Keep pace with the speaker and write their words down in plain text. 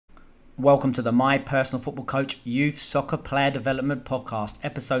Welcome to the My Personal Football Coach Youth Soccer Player Development Podcast,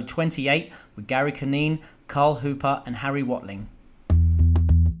 episode 28 with Gary Curneen, Karl and Harry Watling.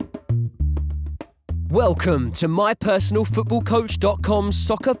 Welcome to MyPersonalFootballCoach.com's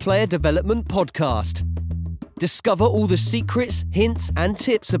Soccer Player Development Podcast. Discover all the secrets, hints and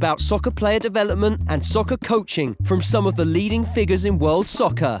tips about soccer player development and soccer coaching from some of the leading figures in world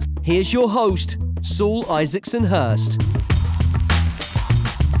soccer. Here's your host, Saul Isaacson-Hurst.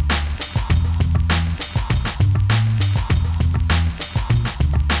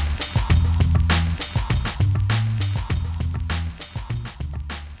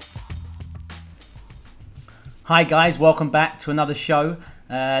 Hi guys, welcome back to another show.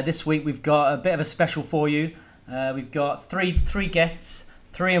 This week we've got a bit of a special for you. We've got three guests,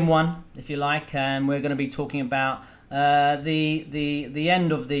 3 in 1 if you like, and we're going to be talking about the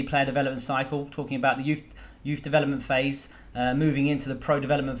end of the player development cycle, talking about the youth development phase, moving into the pro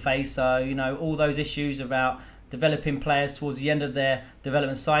development phase. So, you know, all those issues about developing players towards the end of their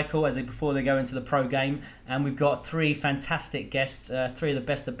development cycle before they go into the pro game. And we've got 3 fantastic guests, 3 of the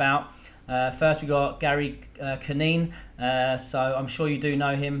best about. First, we got Gary Curneen. So I'm sure you do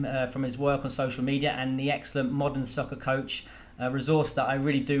know him from his work on social media and the excellent modern soccer coach resource that I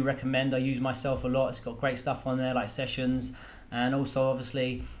really do recommend. I use myself a lot. It's got great stuff on there like sessions, and also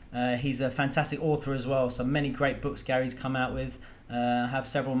obviously he's a fantastic author as well. So many great books Gary's come out with. I have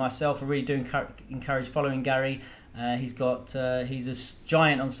several myself. I really do encourage following Gary. He's a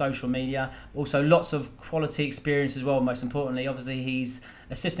giant on social media. Also lots of quality experience as well, most importantly. Obviously he's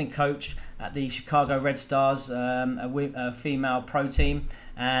assistant coach at the Chicago Red Stars, a female pro team,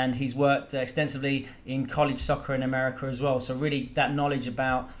 and he's worked extensively in college soccer in America as well. So really that knowledge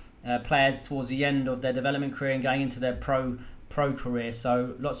about players towards the end of their development career and going into their pro career.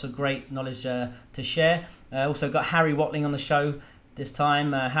 So lots of great knowledge to share. Also got Harry Watling on the show this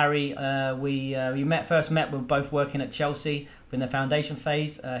time. Harry, we first met. We were both working at Chelsea in the foundation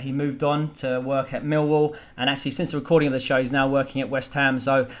phase. He moved on to work at Millwall, and actually since the recording of the show he's now working at West Ham.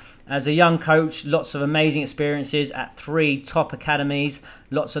 So as a young coach, lots of amazing experiences at 3 top academies,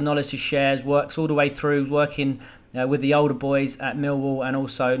 lots of knowledge to share, works all the way through working with the older boys at Millwall, and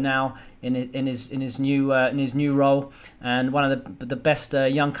also now in his new role, and one of the best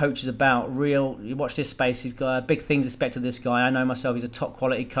young coaches about. You watch this space, he's got big things expected of this guy. I know myself, he's a top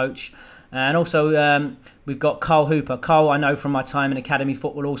quality coach. And also we've got Karl. Karl I know from my time in academy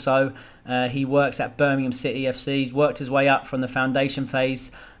football also. He works at Birmingham City FC. He's worked his way up from the foundation phase,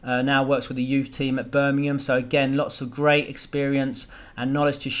 now works with the youth team at Birmingham. So again, lots of great experience and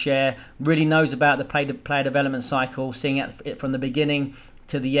knowledge to share. Really knows about the player development cycle, seeing it from the beginning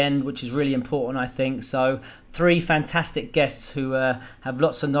to the end, which is really important, I think. So 3 fantastic guests who have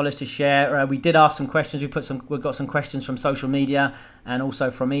lots of knowledge to share. We did ask some questions. We've got some questions from social media and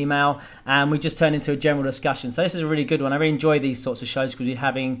also from email, and we just turned into a general discussion. So this is a really good one. I really enjoy these sorts of shows because we're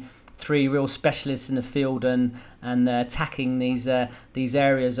having 3 real specialists in the field and attacking these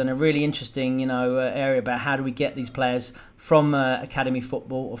areas, and a really interesting area about how do we get these players from academy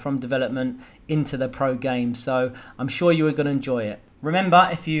football or from development into the pro game. So I'm sure you are going to enjoy it. Remember,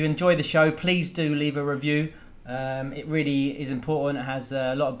 if you enjoy the show, please do leave a review. It really is important. It has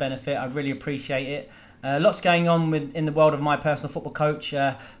a lot of benefit. I really appreciate it. Lots going on in the world of My Personal Football Coach.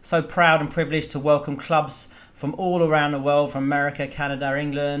 So proud and privileged to welcome clubs from all around the world, from America, Canada,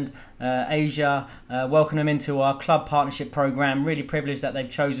 England, Asia. Welcome them into our club partnership program. Really privileged that they've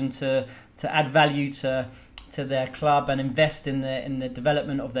chosen to add value to their club and invest in the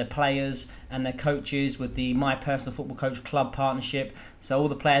development of their players and their coaches with the My Personal Football Coach Club partnership. So all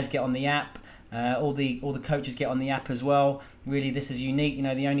the players get on the app. All the coaches get on the app as well. Really, this is unique.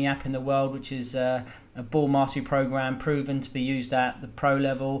 The only app in the world which is a ball mastery program proven to be used at the pro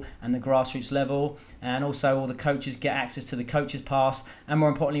level and the grassroots level. And also, all the coaches get access to the coaches pass, and more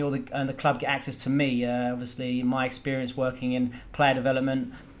importantly, the club get access to me. Obviously, my experience working in player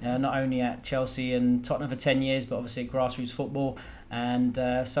development, not only at Chelsea and Tottenham for 10 years, but obviously at grassroots football. And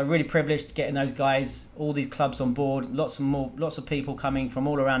so really privileged getting those guys, all these clubs on board. Lots of people coming from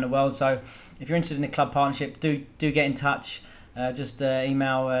all around the world. So if you're interested in the club partnership, do get in touch. Just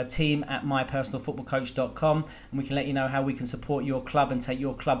email team@mypersonalfootballcoach.com, and we can let you know how we can support your club and take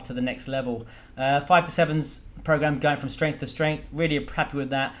your club to the next level. 5 to 7's program going from strength to strength. Really happy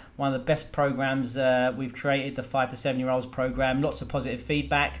with that. One of the best programs we've created, the 5 to 7-year-olds program. Lots of positive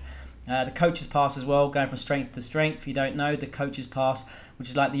feedback. The coaches pass as well, going from strength to strength. If you don't know, the coaches pass, which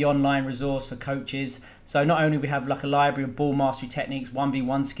is like the online resource for coaches. So not only we have like a library of ball mastery techniques,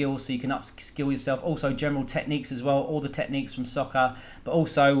 1v1 skills, so you can upskill yourself, also general techniques as well, all the techniques from soccer, but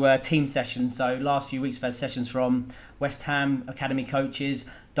also team sessions. So last few weeks we've had sessions from West Ham Academy coaches,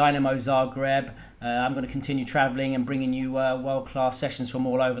 Dynamo Zagreb. I'm going to continue travelling and bringing you world-class sessions from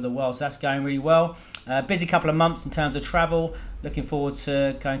all over the world. So that's going really well. Busy couple of months in terms of travel. Looking forward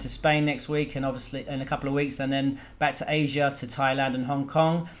to going to Spain next week, and obviously in a couple of weeks, and then back to Asia, to Thailand and Hong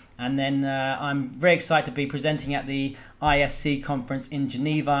Kong. And then I'm very excited to be presenting at the ISC conference in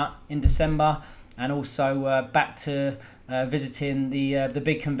Geneva in December, and also back to visiting the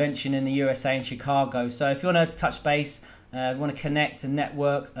big convention in the USA in Chicago. So if you want to touch base, want to connect and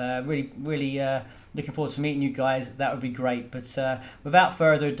network, really looking forward to meeting you guys. That would be great. But without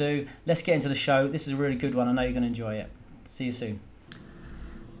further ado, let's get into the show. This is a really good one. I know you're going to enjoy it. See you soon.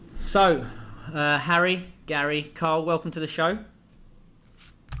 So, Harry, Gary, Karl, welcome to the show.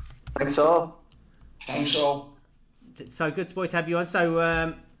 Thanks, Saul. Thanks, Saul. So good to have you on.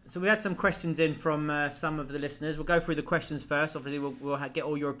 So we had some questions in from some of the listeners. We'll go through the questions first. Obviously, we'll get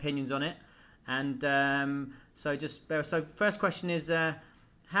all your opinions on it. And so first question is,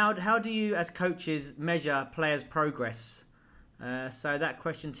 how do you, as coaches, measure players' progress? So that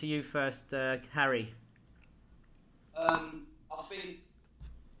question to you first, Harry. I think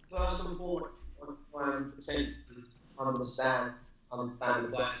first and foremost, I try and understand the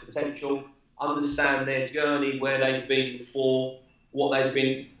player's potential, understand their journey, where they've been before, what they've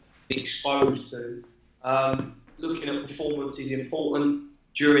been exposed to. Looking at performance is important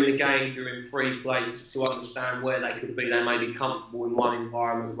during the game, during free plays, to understand where they could be. They may be comfortable in one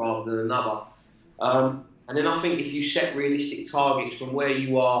environment rather than another. And then I think if you set realistic targets from where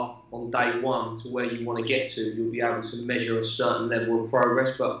you are on day one to where you want to get to, you'll be able to measure a certain level of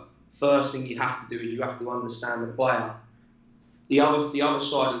progress. But first thing you have to do is you have to understand the player. The other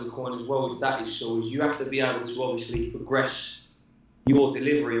side of the coin as well with that is, Saul, is you have to be able to obviously progress your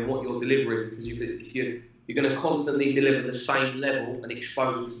delivery and what you're delivering, because if you're going to constantly deliver the same level and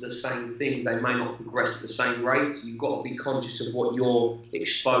expose them to the same things, they may not progress at the same rate. So you've got to be conscious of what you're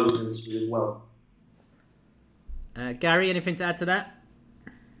exposing them to as well. Gary, anything to add to that?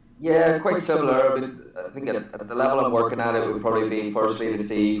 Yeah, quite similar. I mean, I think at the level I'm working at, it would probably be firstly to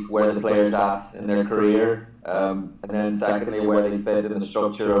see where the player's at in their career, and then secondly where they fit in the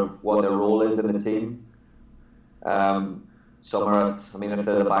structure of what their role is in the team. Some are if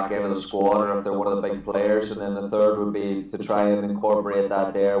they're the back end of the squad or if they're one of the big players, and then the third would be to try and incorporate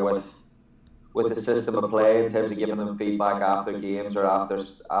that there with the system of play in terms of giving them feedback after games or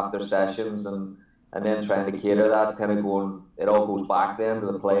after sessions, and then trying to cater that, kind of going, it all goes back then to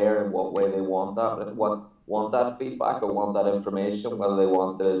the player and what way they want that feedback or want that information, whether they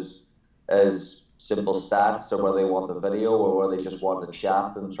want as simple stats or whether they want the video or whether they just want the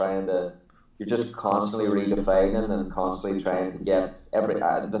chat, and you're just constantly redefining and constantly trying to get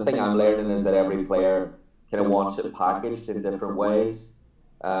the thing I'm learning is that every player kind of wants it packaged in different ways,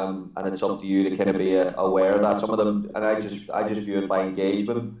 and it's up to you to kind of be aware of that. Some of them, and I just view it by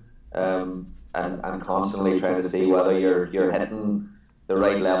engagement, and constantly trying to see whether you're hitting the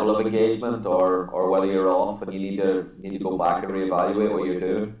right level of engagement or whether you're off, and you need to go back and reevaluate what you're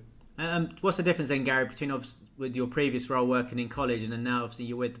doing. What's the difference then, Gary, between with your previous role working in college and then now obviously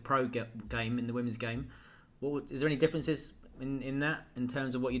you're with the pro game in the women's game? Is there any differences in that in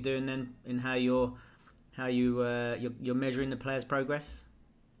terms of what you're doing then, in how you're measuring the players' progress?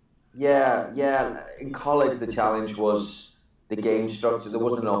 Yeah. In college, the challenge was the game structure. There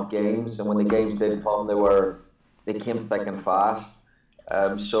wasn't enough games, and when the games did come, they came thick and fast.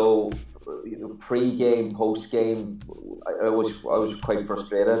 So pre-game, post-game, I was quite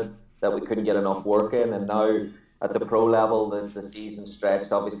frustrated that we couldn't get enough work in. And now at the pro level, the season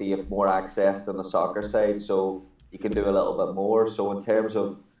stretched. Obviously, you have more access than the soccer side, so you can do a little bit more. So in terms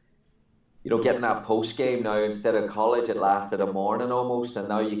of getting that post-game now, instead of college, it lasted a morning almost, and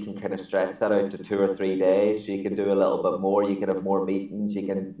now you can kind of stretch that out to 2 or 3 days. So you can do a little bit more. You can have more meetings. You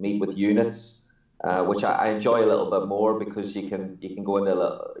can meet with units, which I enjoy a little bit more, because you can go into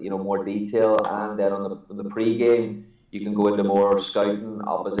more detail, and then on the pre-game you can go into more scouting,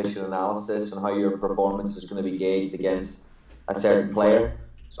 opposition analysis, and how your performance is going to be gauged against a certain player.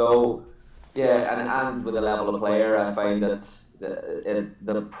 So yeah, and with the level of player, I find that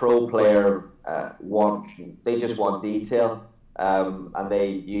the pro player they just want detail, and I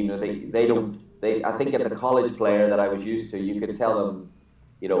think at the college player that I was used to, you could tell them,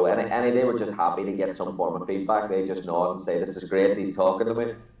 and they were just happy to get some form of feedback. They just nod and say, "This is great, he's talking to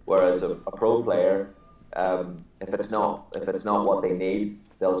me." Whereas a pro player, if it's not what they need,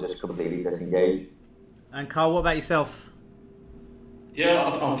 they'll just completely disengage. And Karl, what about yourself?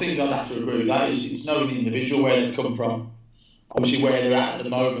 Yeah, I think I'd have to agree with that. It's knowing the individual, where they've come from, obviously where they're at the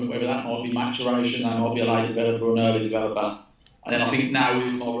moment, whether that might be maturation, that might be a late developer or an early developer. And then I think now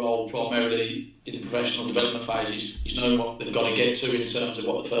within my role, primarily in the professional development phase, is knowing what they've got to get to in terms of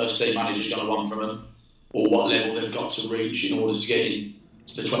what the first team manager's going to want from them, or what level they've got to reach in order to get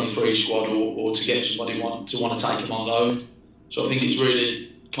into the 23 squad, or to get somebody to want to take them on loan. So I think it's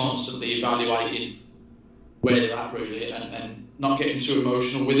really constantly evaluating where they're at, really, and not getting too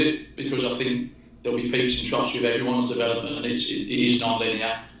emotional with it, because I think there'll be peaks and troughs with everyone's development, and it is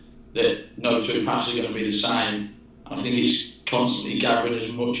non-linear, that no two paths are going to be the same. I think it's constantly gathering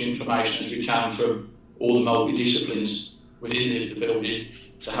as much information as we can from all the multidisciplines within the building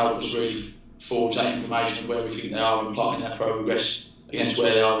to help us really forge that information of where we think they are and plotting their progress against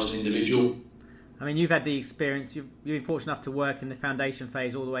where they are as an individual. I mean, you've had the experience, you've been fortunate enough to work in the foundation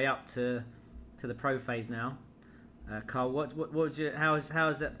phase all the way up to the pro phase now. Karl, how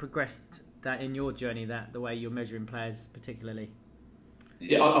has that progressed, that in your journey, that the way you're measuring players particularly?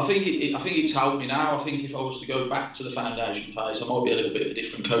 Yeah, I think it's helped me now. I think if I was to go back to the foundation phase, I might be a little bit of a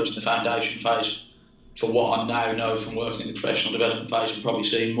different coach in the foundation phase for what I now know from working in the professional development phase, and probably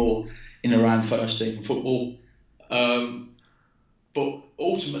seeing more in and around first team football. But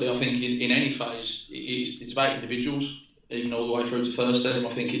ultimately, I think in any phase, it's about individuals, even all the way through to first team. I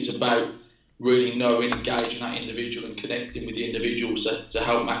think it's about really knowing, engaging that individual and connecting with the individuals to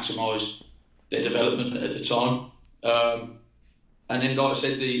help maximise their development at the time. And then, like I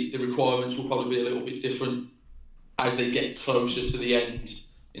said, the requirements will probably be a little bit different as they get closer to the end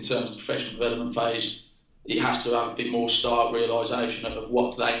in terms of professional development phase. It has to have a bit more stark realisation of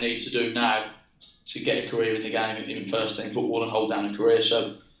what they need to do now to get a career in the game in first team football and hold down a career.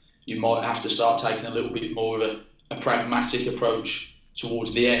 So you might have to start taking a little bit more of a pragmatic approach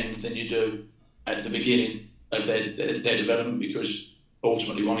towards the end than you do at the beginning of their development, because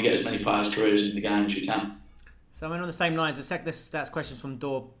ultimately you want to get as many players' careers in the game as you can. So I mean, on the same lines, that's questions from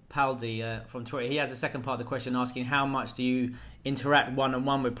Dor Paldi from Twitter. He has a second part of the question asking, how much do you interact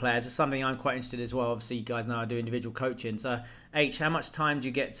one-on-one with players? It's something I'm quite interested in as well. Obviously, you guys know I do individual coaching. So, H, how much time do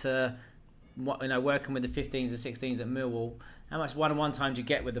you get to, working with the 15s and 16s at Millwall? How much one-on-one time do you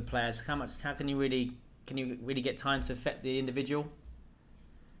get with the players? How can you really get time to affect the individual?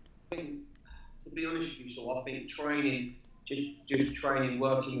 I think, to be honest with you, Saul, I think training, just training,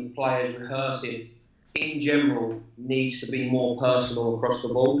 working with players, rehearsing, in general, needs to be more personal across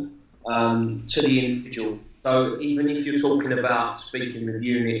the board to the individual. So even if you're talking about speaking with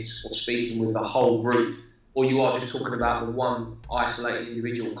units or speaking with the whole group, or you are just talking about the one isolated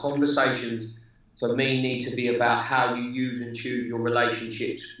individual, conversations for me need to be about how you use and choose your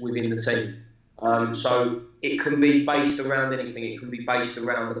relationships within the team. So it can be based around anything. It can be based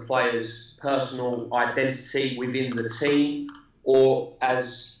around the player's personal identity within the team, or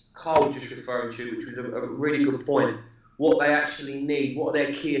as Karl was just referring to, which was a really good point, what they actually need, what are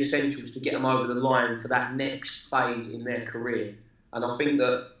their key essentials to get them over the line for that next phase in their career. And I think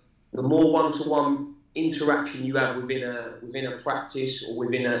that the more one-to-one interaction you have within a practice or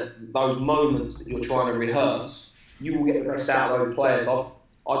within those moments that you're trying to rehearse, you will get the best out of those players.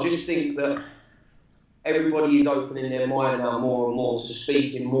 I just think that everybody is opening their mind now more and more to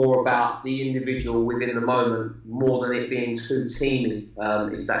speaking more about the individual within the moment, more than it being too teamy,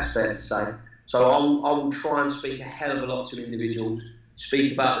 if that's fair to say. So I will try and speak a hell of a lot to individuals,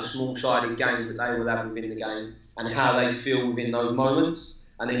 speak about the small-sided game that they will have within the game and how they feel within those moments,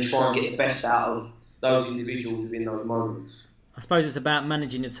 and then try and get the best out of those individuals within those moments. I suppose it's about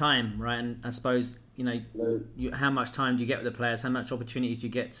managing your time, right? And I suppose, how much time do you get with the players? How much opportunities do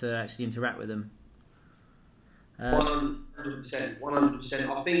you get to actually interact with them?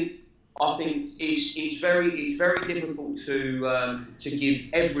 100%. I think it's very difficult to give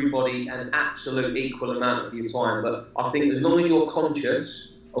everybody an absolute equal amount of your time. But I think as long as you're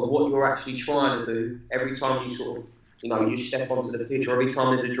conscious of what you're actually trying to do, every time you sort of you step onto the pitch, or every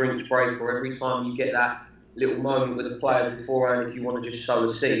time there's a drinks break, or every time you get that little moment with the players beforehand, if you want to just sow a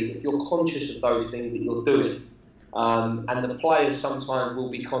seed, if you're conscious of those things that you're doing. And the players sometimes will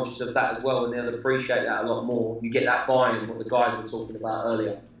be conscious of that as well, and they'll appreciate that a lot more. You get that buy-in, what the guys were talking about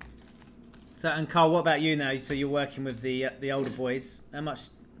earlier. So, and Karl, what about you now? So you're working with the older boys. How much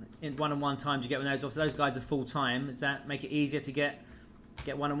in one-on-one time do you get with those? Those guys are full-time. Does that make it easier to get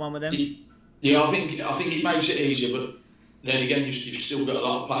one-on-one with them? Yeah, I think it makes it easier, but then again, you've still got a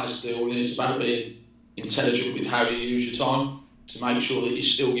lot of players still. It's about being intelligent with how you use your time to make sure that you're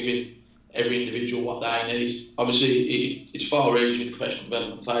still giving every individual what they need. Obviously, it's far easier in the professional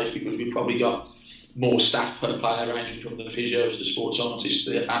development phase because we've probably got more staff per player, ranging from the physios, the sports scientists,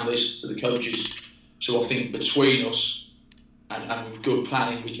 the analysts, to the coaches. So I think between us, and with good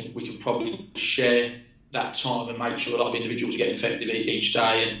planning, we can probably share that time and make sure a lot of individuals get effective each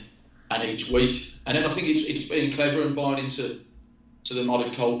day and each week. And then I think it's been clever and buying into the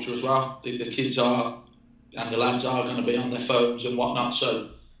modern culture as well. The kids are, and the lads are going to be on their phones and whatnot.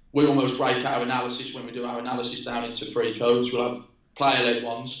 So we almost break our analysis when we do our analysis down into 3 codes. We'll have player-led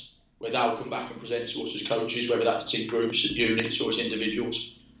ones where they'll come back and present to us as coaches, whether that's in groups, units, or as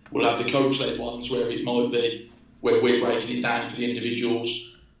individuals. We'll have the coach-led ones where it might be where we're breaking it down for the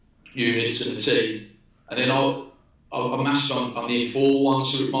individuals, units, and the team. And then I'm mastered on the informal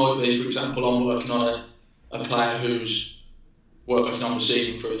ones. So it might be, for example, I'm working on a player who's working on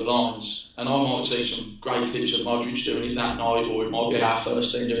receiving through the lines, and I might see some great clips of Modric doing it that night, or it might be our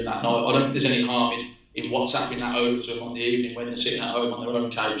first team doing that night. I don't think there's any harm in WhatsApping that over to them on the evening when they're sitting at home on their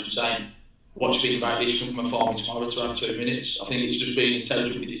own couch and saying, what do you think about this? Come and find me tomorrow to have 2 minutes. I think it's just being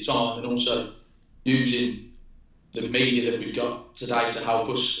intelligent with your time and also using the media that we've got today to help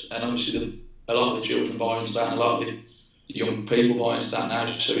us. And obviously a lot of the children buy into that, and a lot of the young people buy into that now.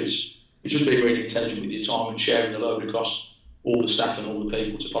 So it's just being really intelligent with your time and sharing the load across all the staff and all the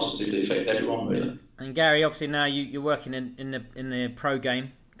people to positively affect everyone, really. And Gary, obviously now you're working in the pro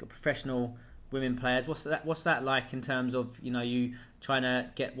game. You've got professional women players. What's that like in terms of you trying to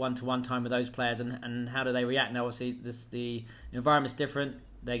get one-to-one time with those players, and how do they react? Now, obviously the environment's different.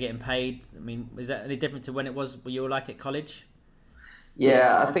 They're getting paid. I mean, is that any different to when it was you were like at college?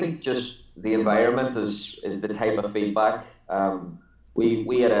 Yeah, I think just the environment is the type of feedback.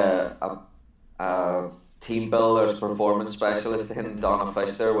 We had a team builders, performance specialist in Donna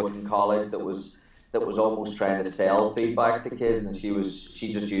Fisher within college that was almost trying to sell feedback to kids, and she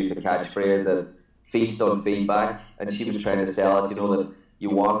just used a catchphrase that feast on feedback, and she was trying to sell it, that you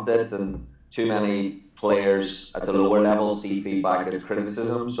want it, and too many players at the lower level see feedback as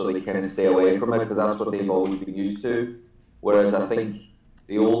criticism, so they kind of stay away from it because that's what they've always been used to. Whereas I think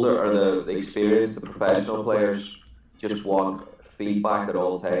the older or the experienced, the professional players just want feedback at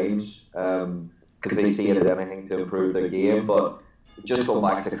all times. Because they see it as anything to improve their game. But just going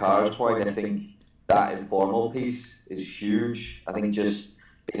back to Karl's point, I think that informal piece is huge. I think just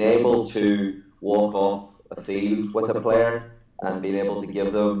being able to walk off a field with a player and being able to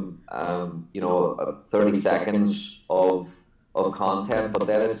give them, 30 seconds of content, but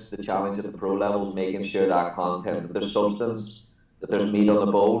then it's the challenge at the pro levels, making sure that content, that there's substance, that there's meat on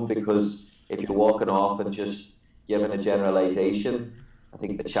the bone, because if you're walking off and just giving a generalisation, I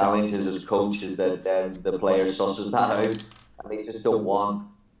think the challenge is as coaches that then the player susses that out, and they just don't want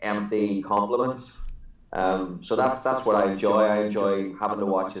empty compliments. So that's what I enjoy. I enjoy having to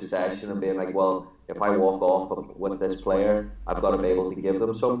watch a session and being like, well, if I walk off with this player, I've got to be able to give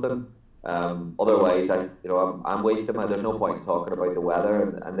them something. Otherwise, I'm wasting my. There's no point in talking about the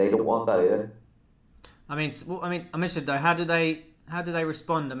weather, and they don't want that either. I'm interested though. How do they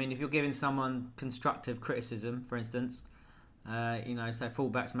respond? I mean, if you're giving someone constructive criticism, for instance. Say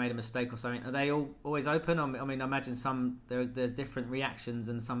fullback's made a mistake or something. Are they always open? I mean, I imagine there's different reactions,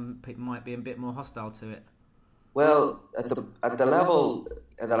 and some people might be a bit more hostile to it. Well, at the level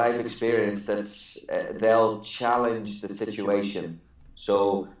that I've experienced, they'll challenge the situation.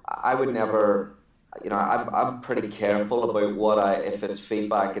 So I would never, I'm pretty careful about if it's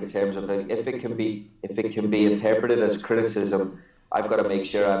feedback in terms of if it can be interpreted as criticism. I've got to make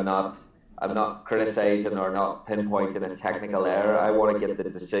sure I'm not criticising or not pinpointing a technical error. I want to get the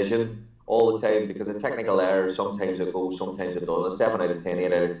decision all the time, because a technical error, sometimes it goes, sometimes it doesn't. 7 out of 10,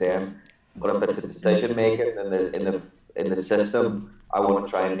 8 out of 10. But if it's a decision making in the system, I want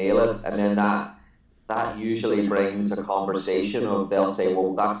to try and nail it. And then that usually brings a conversation of, they'll say,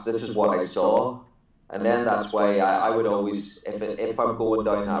 well, this is what I saw. And then that's why I would always, if I'm going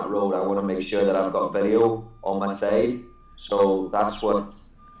down that road, I want to make sure that I've got video on my side. So that's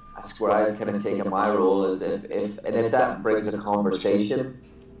where I've kind of taken my role, is if that brings a conversation,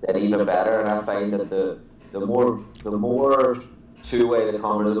 then even better. And I find that the more two-way the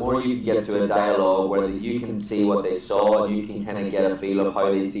conversation, the more you can get to a dialogue where you can see what they saw and you can kind of get a feel of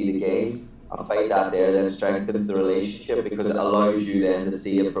how they see the game. I find that there then strengthens the relationship, because it allows you then to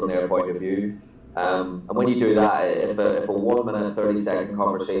see it from their point of view. And when you do that, if a 1 minute, 30-second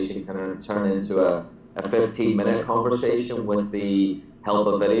conversation can turn into a 15-minute conversation with the help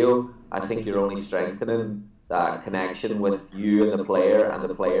of video, I think you're only strengthening that connection with you and the player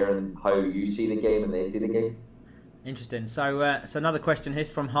and how you see the game and they see the game. Interesting. So another question here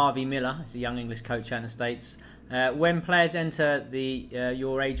is from Harvey Miller. He's a young English coach out in the States. When players enter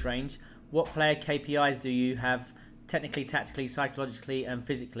your age range, what player KPIs do you have technically, tactically, psychologically and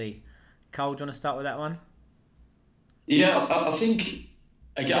physically? Karl, do you want to start with that one? Yeah, I think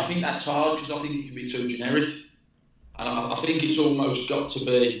that's hard, because I think it can be too generic. And I think it's almost got to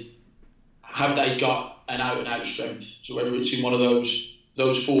be, have they got an out-and-out strength? So whether it's in one of those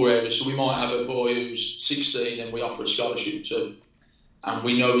 4 areas, so we might have a boy who's 16 and we offer a scholarship to, and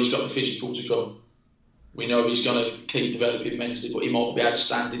we know he's got the physical to come. We know he's going to keep developing mentally, but he might be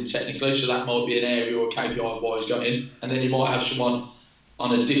outstanding technically, so that might be an area or KPI why he's got in. And then you might have someone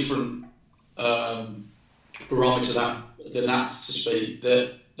on a different barometer than that, to speak,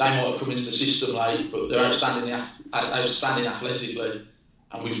 that they might have come into the system late, but they're outstanding athletically,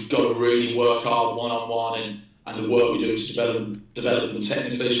 and we've got to really work hard one-on-one and the work we do to develop them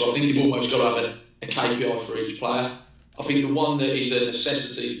technically. So I think you've almost got to have a KPI for each player. I think the one that is a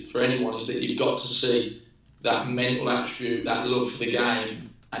necessity for anyone is that you've got to see that mental attribute, that love for the game,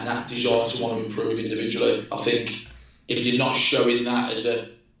 and that desire to want to improve individually. I think if you're not showing that as a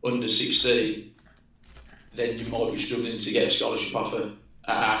under 16, then you might be struggling to get a scholarship offer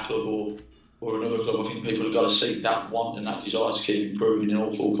at our club or another club. I think people have got to seek that want and that desire to keep improving in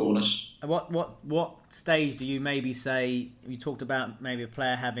all 4 corners. And what stage do you maybe say, you talked about maybe a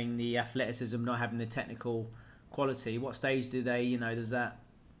player having the athleticism, not having the technical quality, what stage do they, does that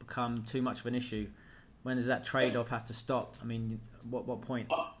become too much of an issue? When does that trade-off have to stop? I mean, what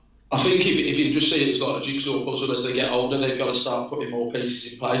point? I think if you just see it as like a jigsaw puzzle, as they get older, they've got to start putting more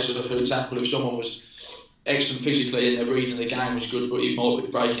pieces in place. So, for example, if someone was excellent physically and their reading of the game was good, but he might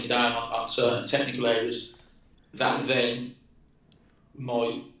be breaking down on certain technical areas, that then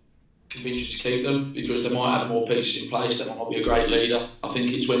might convince you to keep them, because they might have more pieces in place. They might be a great leader. I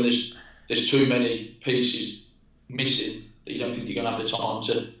think it's when there's too many pieces missing that you don't think you're going to have the time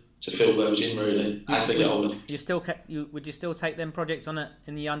to fill those in, really, as they get older. Would you still take them projects on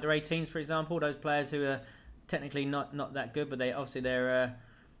in the under 18s, for example, those players who are technically not that good, but they've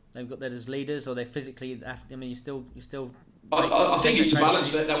got them as leaders, or they're physically, I mean, you still I think it's a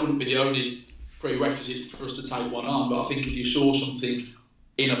balance. That wouldn't be the only prerequisite for us to take one on, but I think if you saw something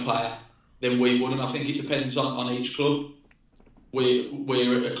in a player, then we would. And I think it depends on each club.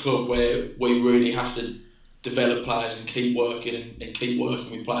 We're at a club where we really have to develop players and keep working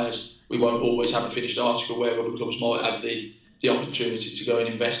with players. We won't always have a finished article, where other clubs might have the opportunity to go and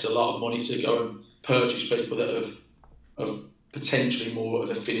invest a lot of money to go and purchase people that have potentially more of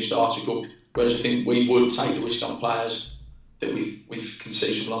a finished article. Whereas I think we would take the risk on players that we can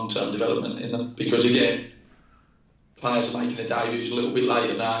see some long-term development in them. Because again, players are making their debuts a little bit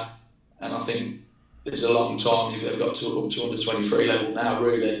later now, and I think there's a long time if they've got to up to under 23 level now,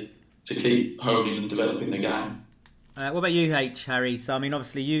 really, to keep honing and developing the game. What about you, Harry? So I mean,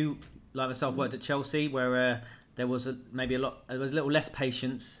 obviously you, like myself, worked at Chelsea, where there was a little less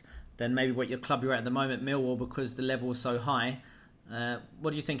patience than maybe what your club you're at the moment, Millwall, because the level was so high.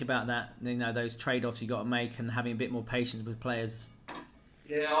 What do you think about that? Those trade-offs you got to make and having a bit more patience with players.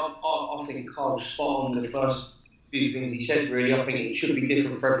 Yeah, I think Karl's spot on the first few things he said. Really, I think it should be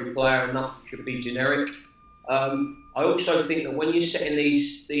different for every player, and nothing should be generic. I also think that when you're setting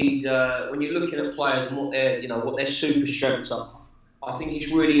these when you're looking at players and what their super strengths are, I think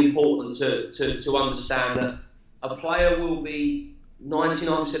it's really important to understand that a player will be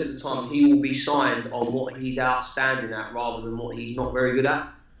 99% of the time he will be signed on what he's outstanding at rather than what he's not very good at.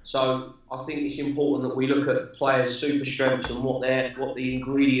 So I think it's important that we look at players' super strengths and what the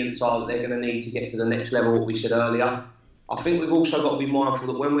ingredients are that they're going to need to get to the next level. What we said earlier, I think we've also got to be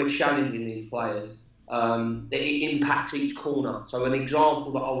mindful that when we're challenging these players, that it impacts each corner. So an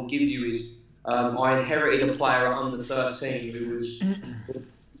example that I'll give you is I inherited a player at under 13 who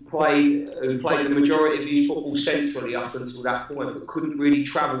played the majority of his football centrally up until that point, but couldn't really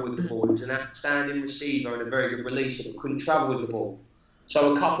travel with the ball. He was an outstanding receiver and a very good releaser, but couldn't travel with the ball.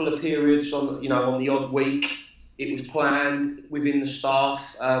 So a couple of periods on the odd week, it was planned within the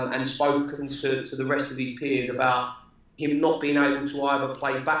staff and spoken to the rest of his peers about him not being able to either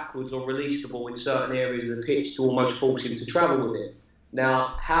play backwards or release the ball in certain areas of the pitch to almost force him to travel with it.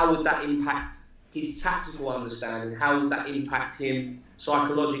 Now, how would that impact his tactical understanding? How would that impact him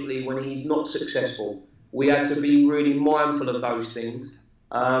psychologically when he's not successful? We had to be really mindful of those things.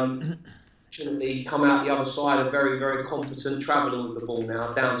 Fortunately, he's come out the other side a very, very competent traveller with the ball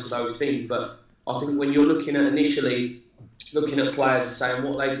now, down to those things. But I think when you're looking at players and saying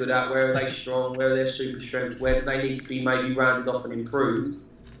what they're good at, where are they strong, where are their super strengths, where do they need to be maybe rounded off and improved,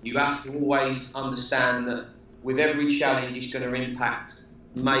 you have to always understand that with every challenge it's going to impact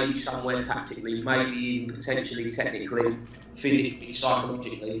maybe somewhere tactically, maybe even potentially technically, physically,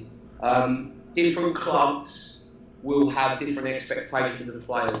 psychologically. Different clubs will have different expectations of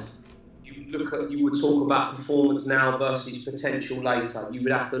players. You would talk about performance now versus potential later. You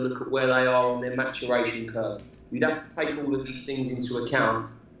would have to look at where they are on their maturation curve. You'd have to take all of these things into account.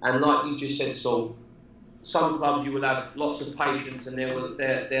 And like you just said, Saul, some clubs you will have lots of patience, and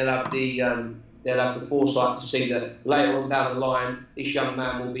they'll have the foresight to see that later on down the line, this young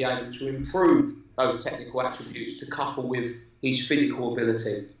man will be able to improve those technical attributes to couple with his physical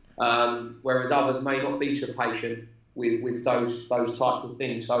ability. Whereas others may not be so patient with those types of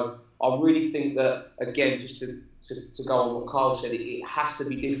things. So I really think that, again, just to go on what Karl said, it has to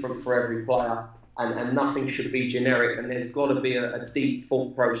be different for every player, and nothing should be generic, and there's got to be a deep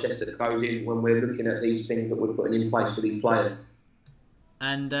thought process that goes in when we're looking at these things that we're putting in place for these players.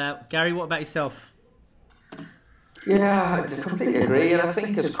 And Gary, what about yourself? Yeah, I completely agree, and I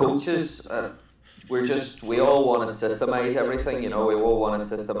think as coaches, we all want to systemize everything. We all want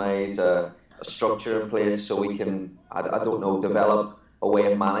to systemize a structure in place so we can, I don't know, develop a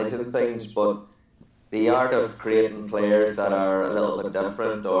way of managing things. But the art of creating players that are a little bit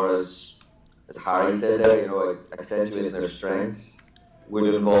different, or as Harry said there, accentuating their strengths,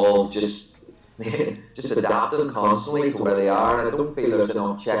 would involve just adapting constantly to where they are. And I don't feel there's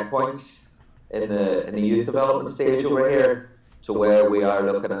enough checkpoints in the youth development stage over here to where we are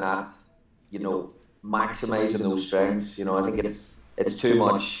looking at, maximising those strengths. I think it's too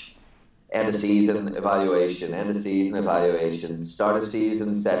much end of season evaluation, start of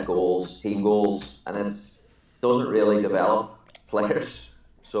season set goals, team goals, and it doesn't really develop players.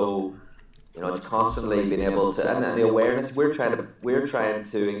 So it's constantly being able to, and the awareness, we're trying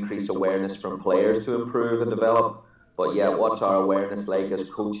to increase awareness from players to improve and develop. But yeah, what's our awareness like as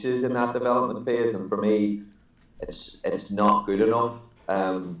coaches in that development phase? And for me, it's not good enough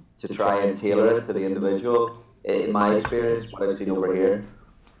to try and tailor it to the individual. In my experience, what I've seen over here.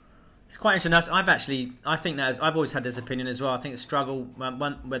 It's quite interesting. I think that I've always had this opinion as well. I think the struggle,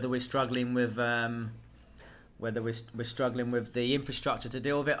 whether we're struggling with the infrastructure to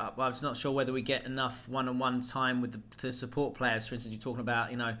deal with it. I'm not sure whether we get enough one-on-one time to support players. For instance, you're talking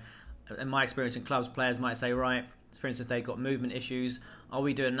about, in my experience in clubs, players might say, right, for instance, they've got movement issues. Are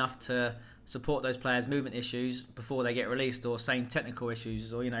we doing enough to support those players' movement issues before they get released, or same technical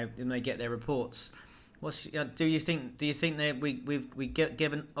issues, or when they get their reports? Do you think that we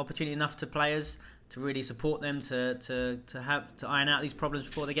given opportunity enough to players to really support them to iron out these problems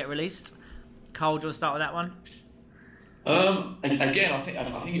before they get released? Karl, do you want to start with that one? Again, I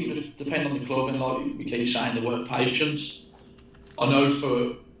think it would depend on the club, and like we keep saying, the word patience. I know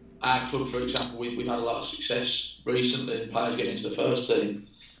for our club, for example, we've had a lot of success recently in players getting into the first team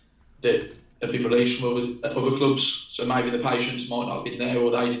that have been released from other clubs. So maybe the patience might not have been there,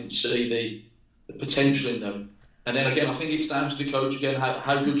 or they didn't see the potential in them. And then again, I think it's down to the coach again,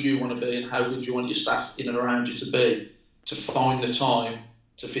 how good you want to be, and how good you want your staff in and around you to be, to find the time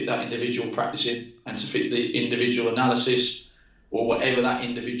to fit that individual practicing and to fit the individual analysis or whatever that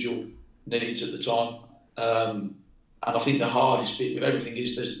individual needs at the time. And I think the hardest bit with everything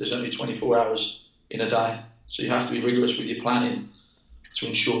is there's only 24 hours in a day. So you have to be rigorous with your planning to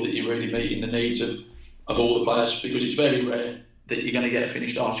ensure that you're really meeting the needs of all the players, because it's very rare that you're going to get a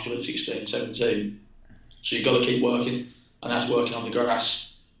finished article at 16, 17. So you've got to keep working, and that's working on the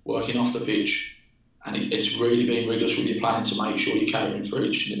grass, working off the pitch, and it's really being rigorous with your planning to make sure you're catering for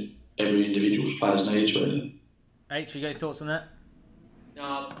every individual player's needs, really. H, you got any thoughts on that?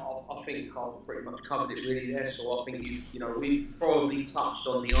 No, I think Karl pretty much covered it really there. So I think we've probably touched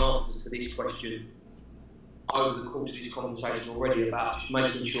on the answers to this question over the course of this conversation already, about just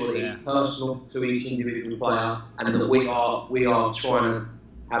making sure that it's personal to each individual player, and that we are trying to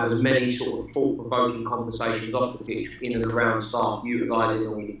have as many sort of thought-provoking conversations off the pitch, in and around staff, utilising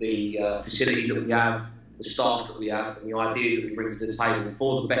all the facilities that we have, the staff that we have, and the ideas that we bring to the table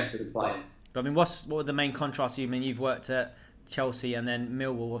for the best of the players. But what were the main contrasts? You've worked at Chelsea and then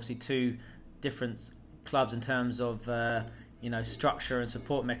Millwall, obviously two different clubs in terms of structure and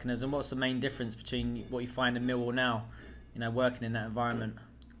support mechanism. What's the main difference between what you find in Millwall now, working in that environment?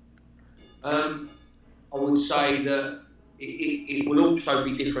 I would say that it will also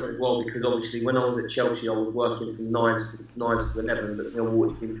be different as well, because obviously when I was at Chelsea I was working from 9 to 11, but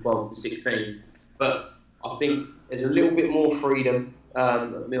Millwall it's been 12 to 16. But I think there's a little bit more freedom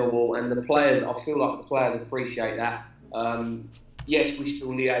at Millwall, and the players, I feel like the players appreciate that. Yes, we still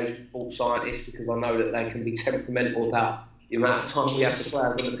liaise with sports scientists, because I know that they can be temperamental about the amount of time we have the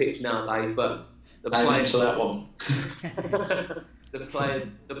players on the pitch nowadays, but the players to that one. the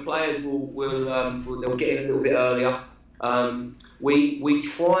players will they'll get in a little bit earlier. We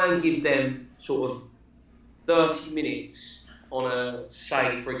try and give them sort of 30 minutes on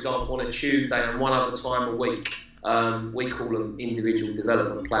for example, on a Tuesday and one other time a week. We call them individual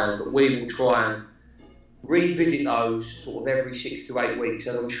development plans, but we will try and revisit those sort of every 6 to 8 weeks,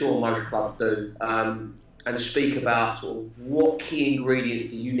 and I'm sure most clubs do. and speak about sort of what key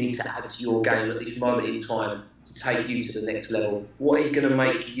ingredients do you need to add to your game at this moment in time to take you to the next level. What is going to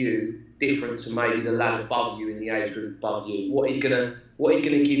make you different to maybe the lad above you in the age group above you? What is going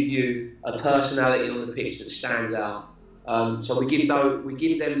to give you a personality on the pitch that stands out? So we give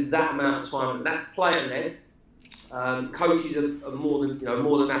them that amount of time, and that's player led. Coaches are more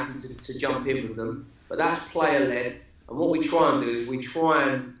than happy to jump in with them, but that's player led. And what we try and do is we try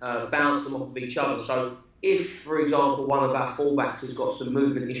and bounce them off of each other. So if, for example, one of our fullbacks has got some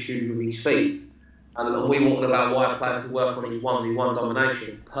movement issues with his feet, and we want one of our wide players to work on his 1v1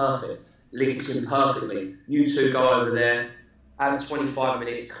 domination, perfect. Links in perfectly. You two go over there, have 25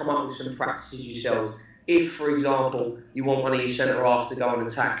 minutes, come up with some practices yourselves. If, for example, you want one of your centre-halves to go and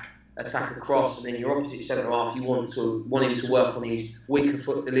attack across, and then your opposite centre-half, you want him to work on his weaker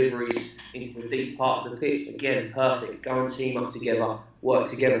foot deliveries into the deep parts of the pitch, again, perfect. Go and team up together, work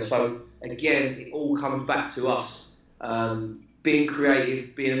together. So, again, it all comes back to us being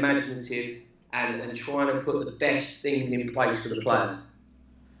creative, being imaginative, and trying to put the best things in place for the players.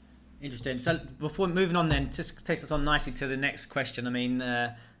 Interesting. So before moving on then, just takes us on nicely to the next question. I mean,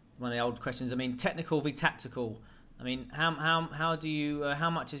 one of the old questions. I mean, technical v tactical. I mean, how do you how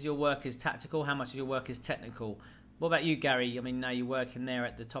much is your work is tactical? How much is your work is technical? What about you, Gary? I mean, now you're working there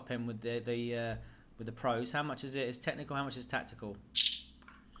at the top end with the pros. How much is technical? How much is tactical?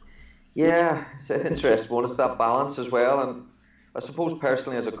 Yeah, it's an interesting one. It's that balance as well. And I suppose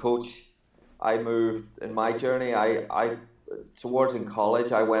personally as a coach, I moved in my journey. I towards in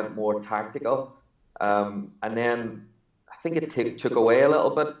college, I went more tactical, and then I think it took away a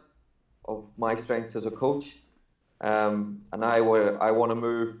little bit of my strengths as a coach. And I want to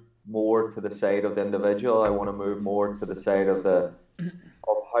move more to the side of the individual. I want to move more to the side of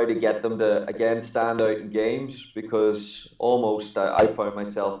how to get them to again stand out in games, because almost I found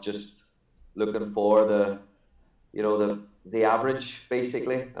myself just looking for the average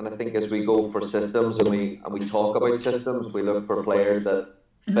basically. And I think as we go for systems and we talk about systems, we look for players that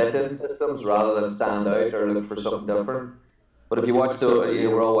fit in systems rather than stand out or look for something different. But if you watch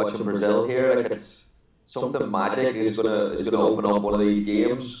we're all watching Brazil here, like it's something magic is gonna open up one of these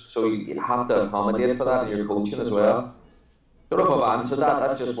games. So you have to accommodate for that in your coaching as well. I don't know if I've answered that.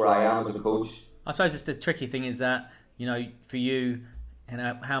 That's just where I am as a coach. I suppose it's the tricky thing is that, for you,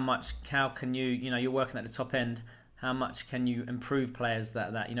 how can you, you're working at the top end, how much can you improve players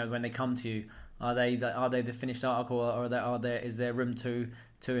that when they come to you? Are they the finished article, or is there room to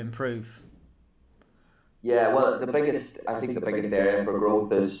improve? Yeah, well, I think the biggest area for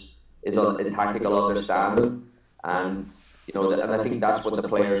growth is tactical understanding, and and I think that's what the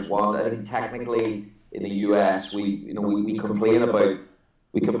players want. I think technically in the US we complain about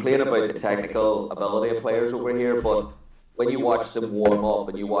the technical ability of players over here, but when you watch them warm up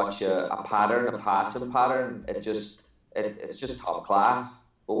and you watch a passing pattern, it's just top class.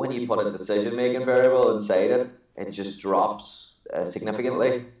 But when you put a decision-making variable inside it, it just drops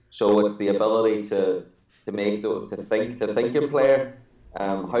significantly. So it's the ability to think a player.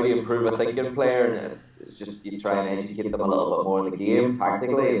 How do you improve a thinking player? And it's just you try and educate them a little bit more in the game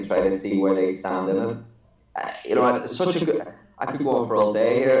tactically and try to see where they stand in it. It's such a good. I could go on for all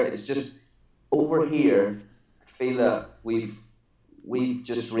day here. It's just over here. I feel that we've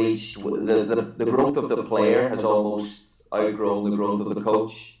just reached the growth of the player has almost outgrown the growth of the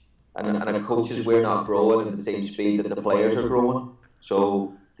coach, and as coaches we're not growing at the same speed that the players are growing.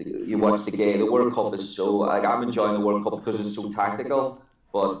 So you watch the game. The World Cup is so I'm enjoying the World Cup because it's so tactical.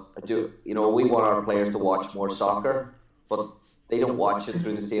 But we want our players to watch more soccer, but they don't watch it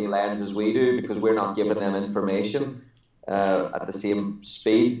through the same lens as we do because we're not giving them information at the same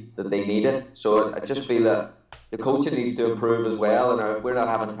speed that they need it. So I just feel that the coaching needs to improve as well, and if we're not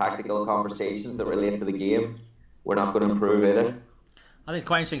having tactical conversations that relate to the game, we're not going to improve either. I think it's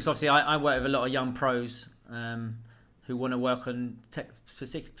quite interesting. So obviously, I work with a lot of young pros who want to work on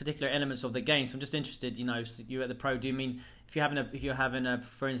particular elements of the game. So I'm just interested. You at the pro. Do you mean if you're having a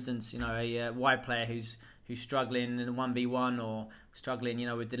for instance, a wide player who's struggling in a 1v1 or struggling,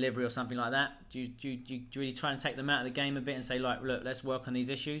 with delivery or something like that? Do you really try and take them out of the game a bit and say, like, look, let's work on these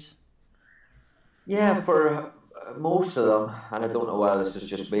issues? Yeah, for most of them, and I don't know whether this is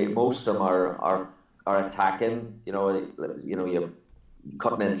just me. Most of them are attacking. You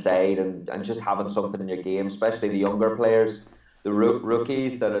cutting inside and just having something in your game, especially the younger players, the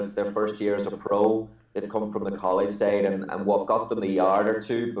rookies that it's their first year as a pro. That come from the college side, and what got them a yard or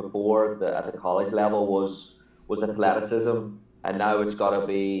two before at the college level was athleticism, and now it's got to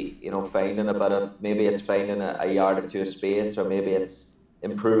be finding a bit of, maybe it's finding a yard or two of space, or maybe it's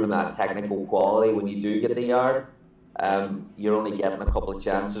improving that technical quality when you do get the yard. you're only getting a couple of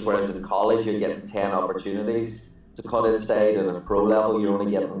chances, whereas in college you're getting 10 opportunities to cut inside, and at pro level you're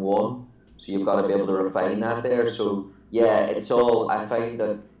only getting one. So you've got to be able to refine that there. So yeah, it's all, I find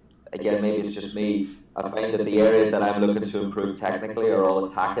that, again, maybe it's just me, I find that the areas that I'm looking to improve technically are all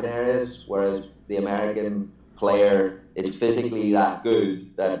attacking areas, whereas the American player is physically that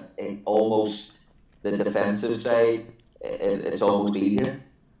good that almost the defensive side, it's almost easier.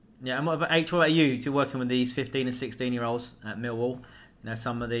 Yeah, and what about you? You're working with these 15 and 16-year-olds at Millwall,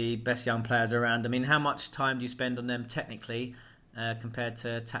 some of the best young players around. I mean, how much time do you spend on them technically compared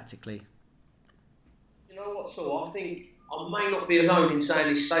to tactically? You know what, Saul? I think I may not be alone in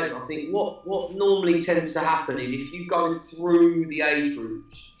saying this statement. I think what normally tends to happen is if you go through the age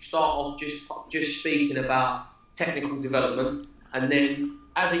groups, start off just speaking about technical development, and then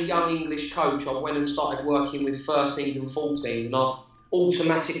as a young English coach, I went and started working with 13s and 14s, and I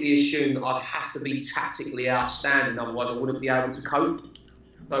automatically assumed that I'd have to be tactically outstanding, otherwise I wouldn't be able to cope.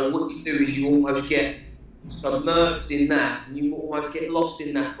 So what you do is you almost get submerged in that, and you almost get lost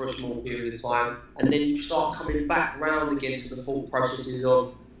in that for a small period of time, and then you start coming back round again to the thought processes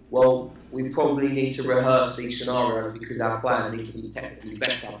of, well, we probably need to rehearse these scenarios because our players need to be technically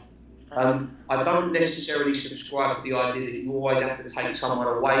better. I don't necessarily subscribe to the idea that you always have to take someone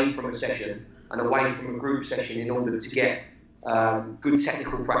away from a session and away from a group session in order to get good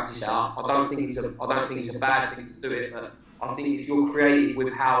technical practice out. I don't think it's a bad thing to do it, but I think if you're creative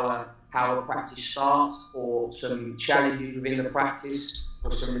with how a practice starts, or some challenges within the practice,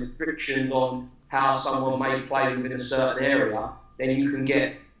 or some restrictions on how someone may play within a certain area, then you can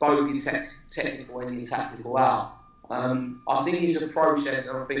get both your technical and your tactical out. I think it's a process,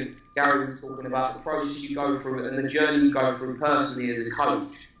 and I think Gary was talking about the process you go through and the journey you go through personally as a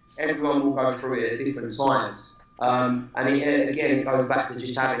coach. Everyone will go through it at different times. And it goes back to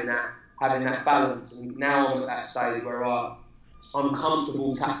just having that balance. And now I'm at that stage where I'm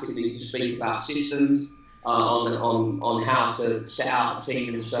comfortable tactically to speak about systems, on how to set out a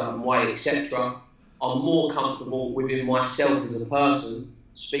team in a certain way, etc. I'm more comfortable within myself as a person,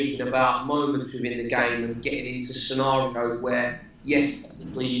 speaking about moments within the game and getting into scenarios where, yes,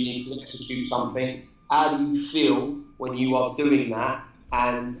 technically you need to execute something. How do you feel when you are doing that?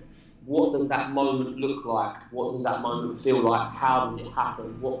 And what does that moment look like? What does that moment feel like? How does it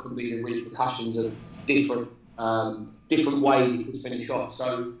happen? What can be the repercussions of different ways it could finish off?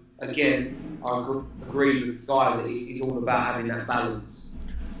 So again, I agree with the guy that it's all about having that balance.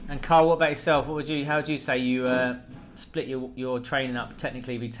 And Karl, what about yourself? How would you say you split your training up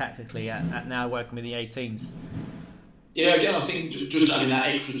technically v tactically at now working with the 18s? Yeah, again, I think just having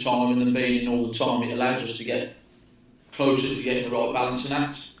that extra time and then being in all the time, it allows us to get closer to getting the right balance in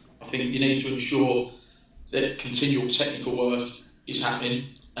that. I think you need to ensure that continual technical work is happening,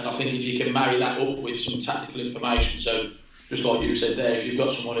 and I think if you can marry that up with some tactical information, so just like you said there, if you've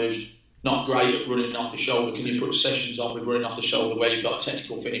got someone who's not great at running off the shoulder, can you put sessions on with running off the shoulder where you've got a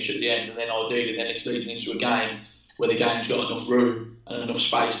technical finish at the end, and then ideally then it's leading into a game where the game's got enough room and enough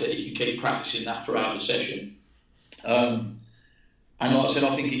space that you can keep practicing that throughout the session. And like I said,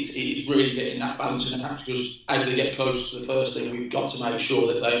 I think it's really getting that balance in that, because as they get closer to the first team, we've got to make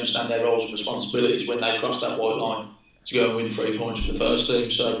sure that they understand their roles and responsibilities when they cross that white line to go and win 3 points for the first team.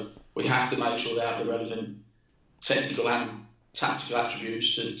 So we have to make sure they have the relevant technical and tactical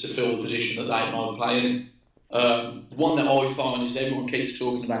attributes to fill the position that they might play in. One that I find is everyone keeps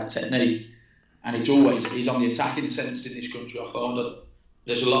talking about technique, and it's always on the attacking sense in this country. I find that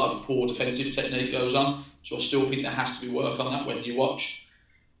there's a lot of poor defensive technique goes on, so I still think there has to be work on that. When you watch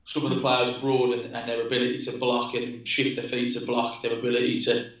some of the players abroad and their ability to block and shift their feet to block, their ability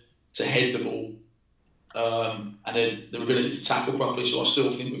to head the ball, and then their ability to tackle properly. So I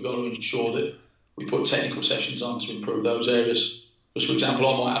still think we've got to ensure that we put technical sessions on to improve those areas. Because, for example,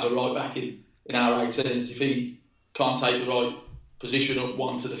 I might have a right back in our 18s. If he can't take the right position up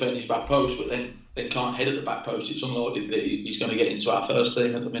one to defend his back post, but then can't head at the back post, it's unlikely that he's going to get into our first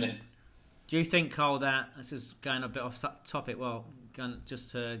team at the minute. Do you think, Karl, that this is going a bit off topic? Well,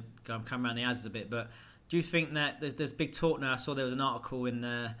 just to come around the as a bit, but do you think that there's big talk now? I saw there was an article in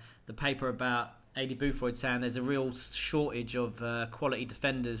the paper about AD Boothroyd saying there's a real shortage of quality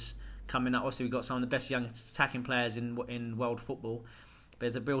defenders coming up. Obviously, we've got some of the best young attacking players in world football, but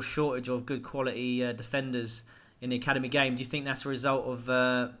there's a real shortage of good quality defenders in the academy game. Do you think that's a result of?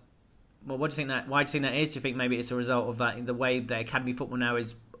 Well, what do you think that? Why do you think that is? Do you think maybe it's a result of that, the way that academy football now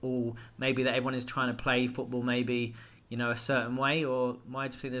is, or maybe that everyone is trying to play football maybe a certain way, or why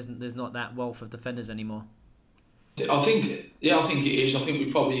do you think there's not that wealth of defenders anymore? I think it is. I think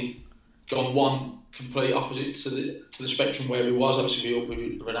we've probably gone one complete opposite to the spectrum where we was. Obviously,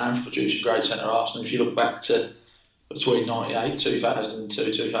 we were renowned for producing great centre halves, and if you look back to between 98,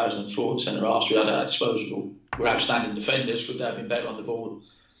 2002, 2004, the centre halves we had at our disposal were outstanding defenders. Could they have been better on the ball?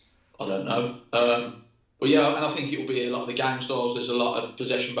 I don't know. But yeah, and I think it will be a lot of the game styles. There's a lot of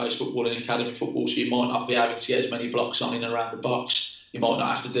possession-based football and academy football, so you might not be able to get as many blocks on in and around the box. You might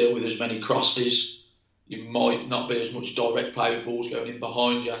not have to deal with as many crosses. You might not be as much direct play with balls going in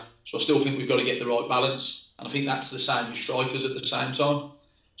behind you. So I still think we've got to get the right balance. And I think that's the same with strikers at the same time.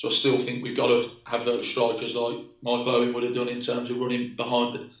 So I still think we've got to have those strikers like Michael Owen would have done in terms of running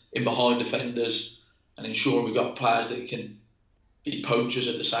behind defenders and ensuring we've got players that can be poachers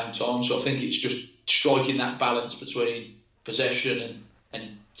at the same time. So I think it's just striking that balance between possession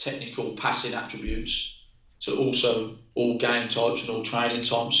and technical passing attributes to also all game types and all training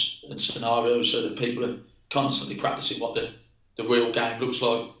times and scenarios, so that people are constantly practicing what the real game looks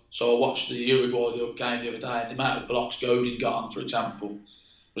like. So I watched the Uruguay game the other day, and the amount of blocks Godin got on, for example,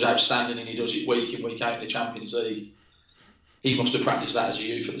 was outstanding, and he does it week in, week out in the Champions League. He must have practiced that as a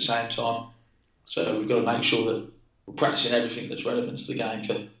youth at the same time. So we've got to make sure that we're practicing everything that's relevant to the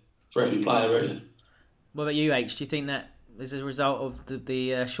game for every player, really. What about you, H? Do you think that is a result of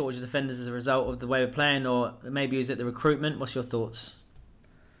the shortage of defenders as a result of the way we're playing, or maybe is it the recruitment? What's your thoughts?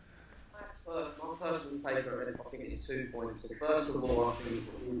 My personal take on it, I think it's 2 points. So first of all, I think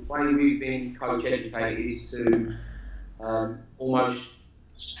the way we've been coach educated is to almost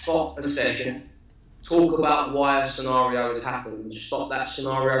stop a session, talk about why a scenario has happened, and stop that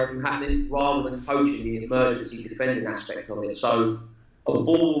scenario from happening, rather than coaching the emergency defending aspect of it. So a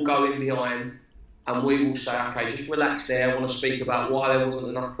ball will go in behind, and we will say, okay, just relax there. I want to speak about why there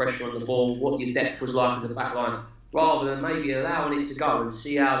wasn't enough pressure on the ball, what your depth was like as a back line, rather than maybe allowing it to go and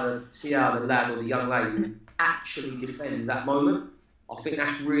see how the lad or the young lady actually defends that moment. I think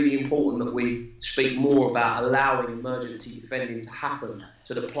that's really important that we speak more about allowing emergency defending to happen,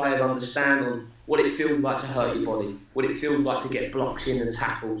 so the players understand on what it feels like to hurt your body, what it feels like to get blocks in and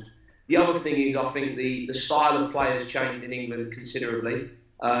tackled. The other thing is, I think the style of play has changed in England considerably,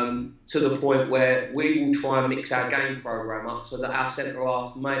 to the point where we will try and mix our game programme up so that our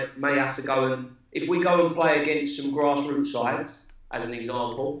centre-half may have to go and, if we go and play against some grassroots sides, as an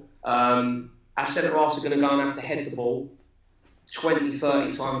example, our centre-halves are going to go and have to head the ball 20,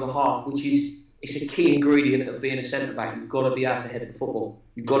 30 times a half, which is, it's a key ingredient of being a centre-back. You've got to be able to head the football.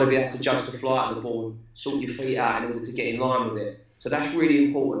 You've got to be able to judge the flight of the ball and sort your feet out in order to get in line with it. So that's really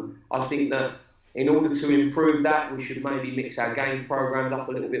important. I think that in order to improve that, we should maybe mix our game programmes up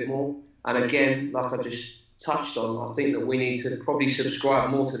a little bit more. And again, like I just touched on, I think that we need to probably subscribe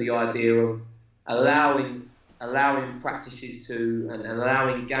more to the idea of allowing practices to and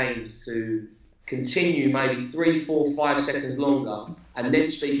allowing games to continue maybe 3, 4, 5 seconds longer, and then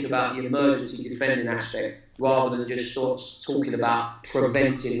speak about the emergency defending aspect rather than just sort of talking about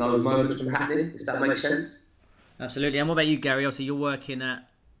preventing those moments from happening. Does that make sense? Absolutely. And what about you, Gary? Obviously, you're working at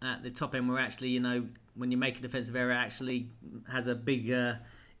the top end where actually, when you make a defensive error, it actually has a big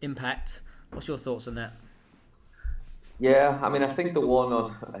impact. What's your thoughts on that? Yeah, I mean, I think the one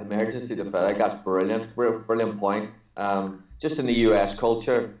on emergency defense, that's brilliant point. Just in the US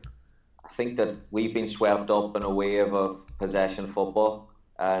culture, I think that we've been swept up in a wave of possession football,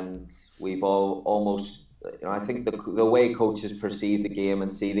 and we've all almost, I think the way coaches perceive the game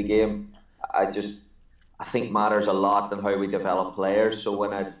and see the game, I think matters a lot in how we develop players.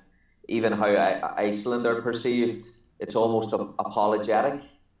 So even how Iceland are perceived, it's almost apologetic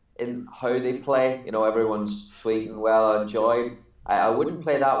in how they play. Everyone's tweeting, well, I enjoyed. I wouldn't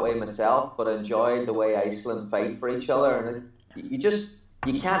play that way myself, but I enjoyed the way Iceland fight for each other. And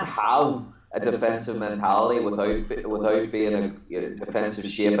you can't have a defensive mentality without being a defensive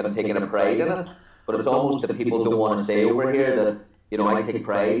shape and taking a pride in it. But it's almost that people don't want to say over here that, I take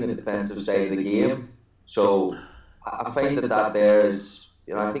pride in the defensive side of the game. So I find that there is,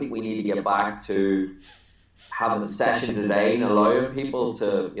 I think we need to get back to having session design, allowing people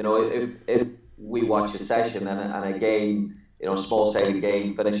to, if we watch a session and a game, small-sided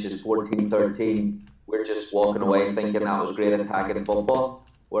game finishes 14-13, we're just walking away thinking that was great attacking football,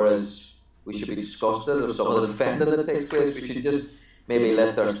 whereas we should be disgusted with some of the defending that takes place. We should just maybe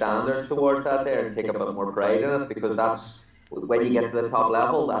lift our standards towards that there and take a bit more pride in it, because that's, when you get to the top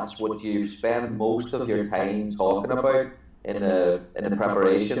level, that's what you spend most of your time talking about in the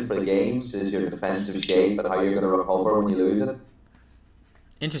preparation for the games, is your defensive shape and how you're going to recover when you lose it.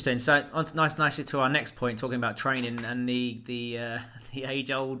 Interesting. So nicely to our next point, talking about training and the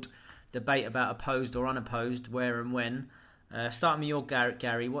age-old debate about opposed or unopposed, where and when. Starting with your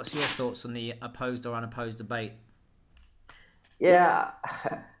Gary, what's your thoughts on the opposed or unopposed debate? Yeah,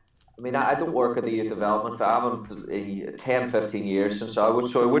 I mean, I don't work at the youth development. I haven't 10, 15 years since I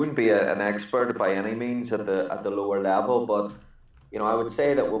was, so I wouldn't be an expert by any means at the lower level. But I would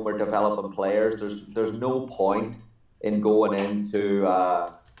say that when we're developing players, there's no point in going into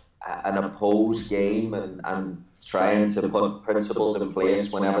an opposed game and trying to put principles in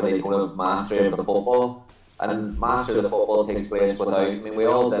place whenever they don't have mastery of the football. And mastery of the football takes place without. I mean, we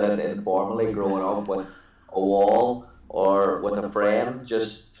all did it informally growing up with a wall or with a friend,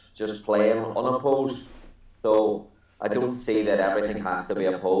 just playing unopposed. So I don't see that everything has to be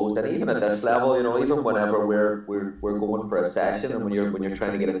opposed. And even at this level, even whenever we're going for a session, and when you're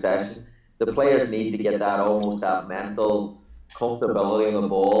trying to get a session, the players need to get that mental comfortability on the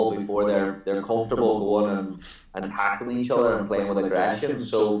ball before they're comfortable going and tackling each other and playing with aggression.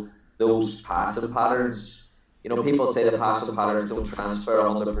 So those passing patterns, people say the passing patterns don't transfer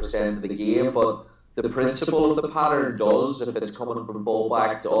 100% of the game, but the principle of the pattern does. If it's coming from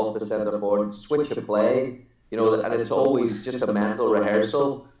fullback to off the centre forward, switch of play, and it's always just a mental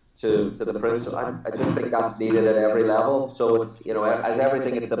rehearsal to the principle. I just think that's needed at every level. So it's, as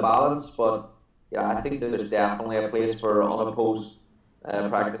everything, it's a balance, but yeah, I think there's definitely a place for unopposed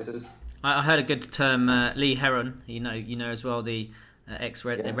practices. I heard a good term, Lee Heron, you know as well, the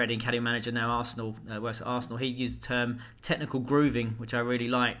ex-Reading Academy manager, now Arsenal, works at Arsenal. He used the term technical grooving, which I really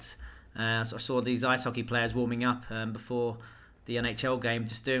liked. So I saw these ice hockey players warming up before the NHL game,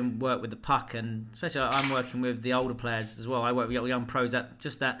 just doing work with the puck, and especially I'm working with the older players as well. I work with young pros.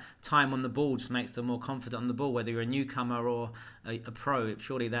 That time on the ball just makes them more confident on the ball, whether you're a newcomer or a pro.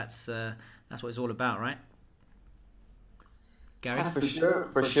 Surely that's what it's all about, right, Gary?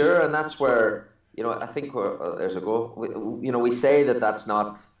 For sure, and that's where I think there's a goal. We say that's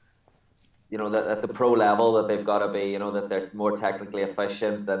not. That at the pro level that they've got to be, that they're more technically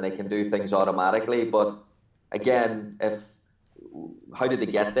efficient and they can do things automatically. But again, how did they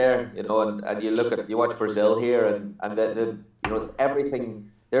get there? And you watch Brazil here, and everything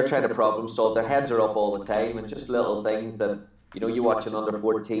they're trying to problem solve. Their heads are up all the time, and just little things that you watch an under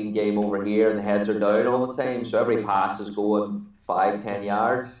 14 game over here, and the heads are down all the time. So every pass is going 5-10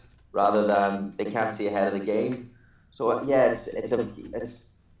 yards rather than they can't see ahead of the game. So yeah,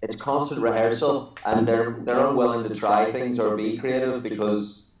 it's constant rehearsal, and they're unwilling to try things or be creative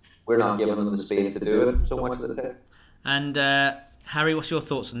because we're not giving them the space to do it so much of the time. And Harry, what's your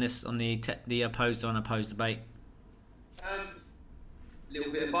thoughts on this, on the opposed or unopposed debate? A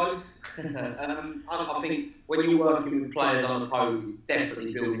little bit of both. I think when you're working with players unopposed, it's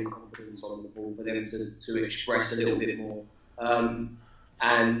definitely building confidence on the ball for them to express a little bit more.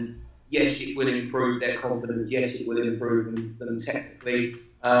 And yes, it will improve their confidence. Yes, it will improve them technically.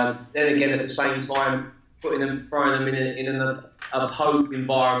 Then again, at the same time, throwing them in a poke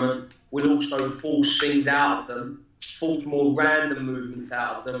environment will also force things out of them, force more random movements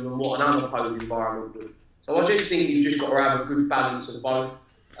out of them than what an unopposed environment would. So I just think you've just got to have a good balance of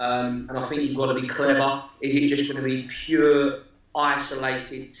both. And I think you've got to be clever. Is it just going to be pure,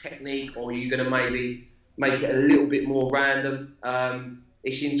 isolated technique, or are you going to maybe make it a little bit more random?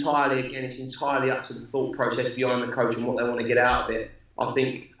 It's entirely up to the thought process behind the coach and what they want to get out of it. I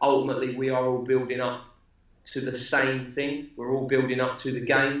think ultimately we are all building up to the same thing. We're all building up to the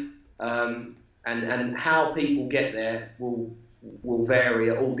game, and how people get there will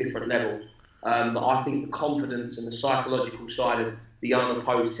vary at all different levels. But I think the confidence and the psychological side of the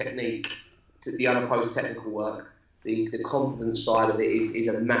unopposed technique, the unopposed technical work, the confidence side of it is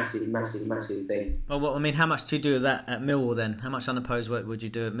a massive thing. Well, I mean, how much do you do of that at Millwall then? How much unopposed work would you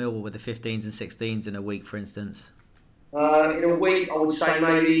do at Millwall with the 15s and 16s in a week, for instance? In a week, I would say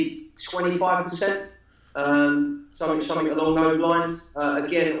maybe 25%, something along those lines.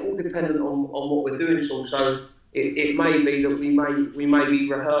 Again, all dependent on what we're doing. So it may be that we may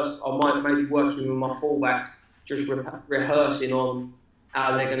be rehearsed. I might be working with my fullback, just rehearsing on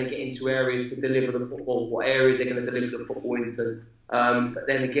how they're going to get into areas to deliver the football, what areas they're going to deliver the football into. But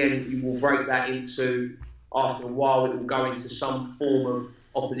then again, you will break that into, after a while, it will go into some form of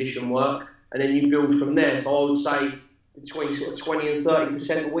opposition work, and then you build from there. So I would say between sort of 20 and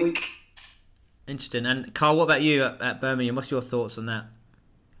 30% a week. Interesting. And Karl, what about you at Birmingham? What's your thoughts on that?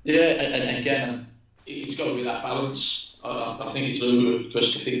 Yeah, and again, it's got to be that balance. I think it's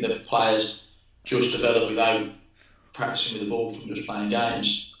ludicrous to think that players just develop without practicing with the ball from just playing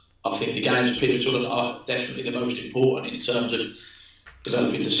games. I think the games people are definitely the most important in terms of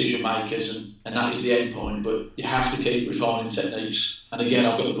developing decision makers, and that is the end point. But you have to keep refining techniques. And again,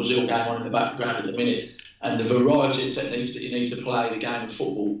 I've got the Brazil game on in the background at the minute, and the variety of techniques that you need to play the game of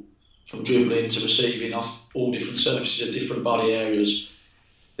football, from dribbling to receiving off all different surfaces of different body areas.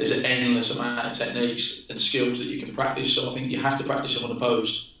 There's an endless amount of techniques and skills that you can practice. So I think you have to practice them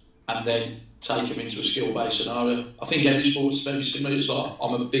unopposed. and then take them into a skill-based scenario. I think every sport's very similar. It's like,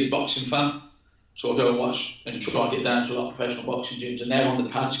 I'm a big boxing fan, so I go and watch and try and get down to a lot of professional boxing gyms, and they're on the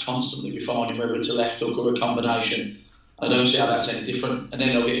pads constantly refining whether it's a left hook or a combination. I don't see how that's any different. And then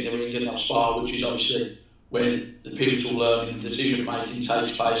they'll get in the ring and they'll spar, which is obviously where the pivotal learning and decision making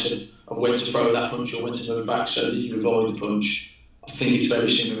takes place of when to throw that punch or when to move back so that you avoid the punch. I think it's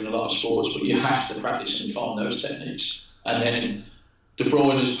very similar in a lot of sports, but you have to practice and find those techniques. And then De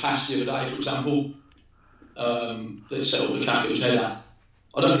Bruyne's pass the other day, for example, that settled the Lukaku's head at.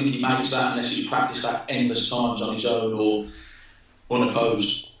 I don't think he makes that unless he's practiced that endless times on his own or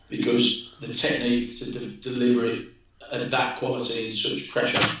unopposed, because the technique to deliver it at that quality in such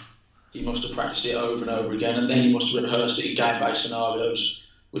pressure, he must have practiced it over and over again, and then he must have rehearsed it in game-based scenarios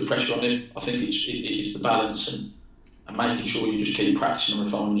with pressure on him. I think it's the balance and making sure you just keep practicing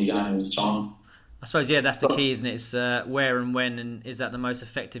and refining your game all the time. I suppose, yeah, that's the key, isn't it? It's where and when, and is that the most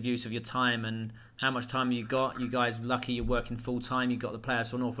effective use of your time and how much time you got. You guys, lucky you're working full time. You got the players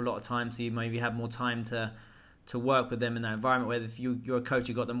for an awful lot of time, so you maybe have more time to work with them in that environment. Where if you're a coach,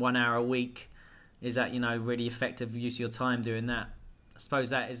 you got them 1 hour a week. Is that, really effective use of your time doing that? I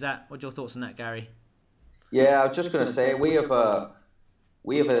suppose what's your thoughts on that, Gary? Yeah, I was just going to say we have a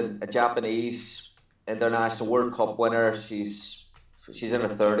Japanese international World Cup winner. She's in her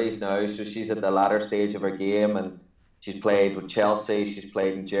 30s now, so she's at the latter stage of her game, and she's played with Chelsea. She's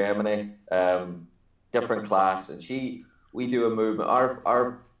played in Germany, different class, and we do a movement.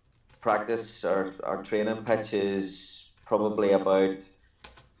 Our practice, our training pitch is probably about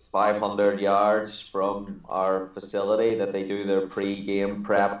 500 yards from our facility that they do their pre-game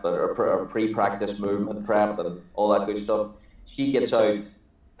prep or pre-practice movement prep and all that good stuff. She gets out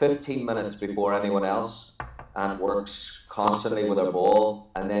 15 minutes before anyone else and works constantly with her ball,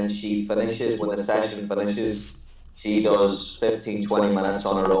 and then she finishes, when the session finishes, she does 15-20 minutes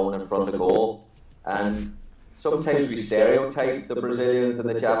on her own in front of goal. And sometimes we stereotype the Brazilians and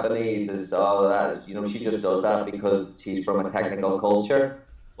the Japanese as, she just does that because she's from a technical culture.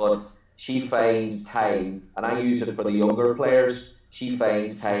 But she finds time, and I use it for the younger players, she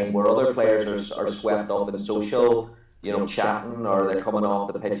finds time where other players are swept up in social, chatting, or they're coming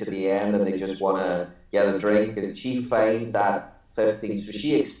off the pitch at the end and they just want to get a drink, and she finds that 15, so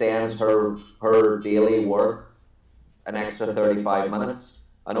she extends her daily work an extra 35 minutes,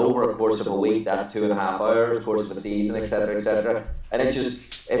 and over a course of a week, that's 2.5 hours, course of a season, etc., etc. And it just,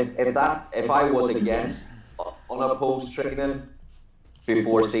 if I was against unopposed training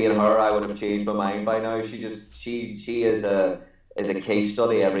before seeing her, I would have changed my mind by now. She is a case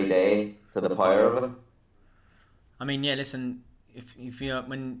study every day to the power of it. I mean, yeah. Listen, if you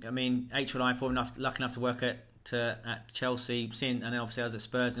H and I were lucky enough to work at Chelsea, and obviously I was at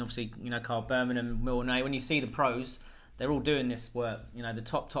Spurs, and obviously Karl, Birmingham, Millwall. When you see the pros, they're all doing this work. The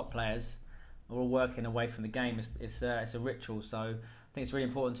top players are all working away from the game. It's a ritual. So I think it's really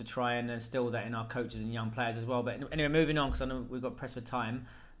important to try and instill that in our coaches and young players as well. But anyway, moving on, because I know we've got pressed for time.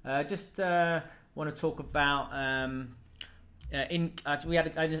 Just want to talk about. We had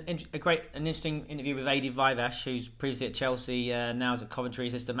an interesting interview with Adi Vivash, who's previously at Chelsea, now is at Coventry,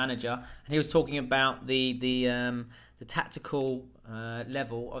 assistant manager, and he was talking about the tactical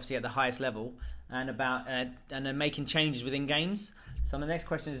level, obviously at the highest level, and about and making changes within games. So my next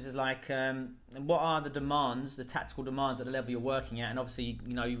question is like, what are the demands, the tactical demands at the level you're working at? And obviously,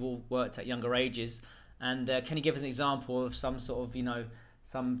 you've all worked at younger ages, and can you give us an example of some sort of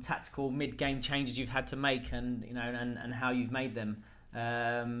some tactical mid-game changes you've had to make, and and how you've made them?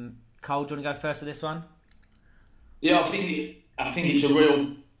 Karl, do you want to go first with this one? Yeah, I think it's a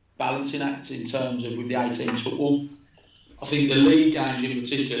real balancing act in terms of with the 18s football. I think the league games in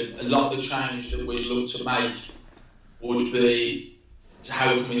particular, a lot of the changes that we'd look to make would be to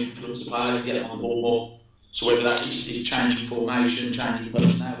how we can influence the players and get them on the ball more. So whether that is changing formation, changing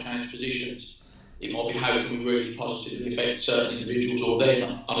personnel, changing positions, it might be how can we really positively affect certain individuals, or then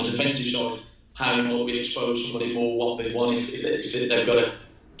on the defensive side, how might we expose somebody more what they want if they've got to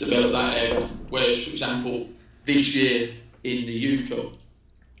develop that area. Whereas, for example, this year in the Youth Cup,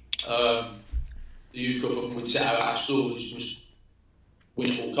 we set out our stories was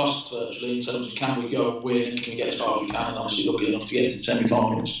win at all costs virtually, in terms of can we go and win and can we get as far as we can, and obviously lucky enough to get to the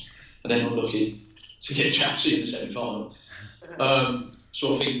semi-finals, and then unlucky to get Chelsea in the semi-final.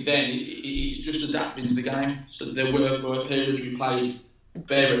 So I think then it's just adapting to the game. So there were periods we played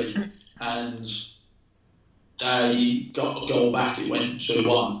very, and they got a goal back, it went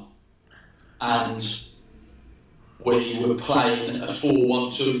 2-1, and we were playing a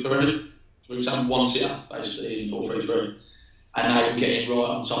 4-1-2-3, for example, one sitter basically in 4-3-3, and they were getting right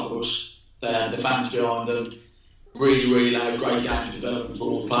on top of us, the fans behind them, really allowed great game development for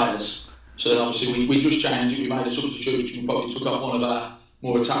all the players. So then obviously we just changed it. We made a substitution. We probably took off one of our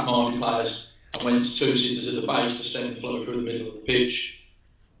more attack-minded players and went to 2 sitters at the base to stem the flow through the middle of the pitch.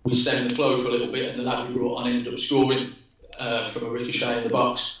 We stemmed the flow for a little bit, and the lad we brought on ended up scoring from a ricochet in the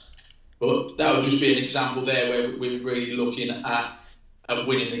box. But that would just be an example there where we're really looking at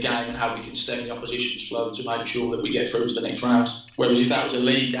winning the game and how we can stem the opposition's flow to make sure that we get through to the next round. Whereas if that was a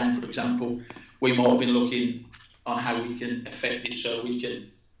league game, for example, we might have been looking on how we can affect it so we can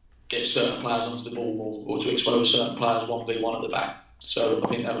get certain players onto the ball more, or to expose certain players 1v1 at the back. So I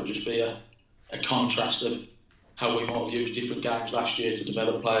think that would just be a contrast of how we might have used different games last year to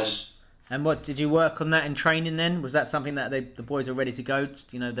develop players. And what did you work on that in training then? Was that something that the boys are ready to go?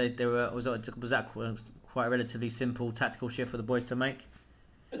 You know, they were. Was that quite a relatively simple tactical shift for the boys to make?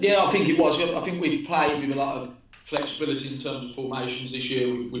 Yeah, I think it was. I think we've played with a lot of flexibility in terms of formations this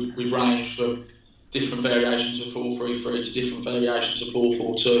year. We've ranged from different variations of 4-3-3 to different variations of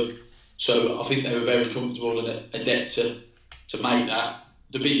 4-4-2. So I think they were very comfortable and adept to make that.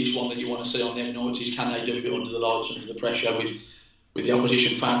 The biggest one that you want to see on them nights is can they do it under the lights, under the pressure, with the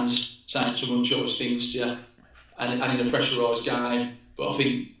opposition fans saying some unchoice things to you, and in a pressurised game. But I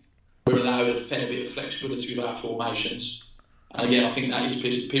think we're allowed a fair bit of flexibility with our formations. And again, I think that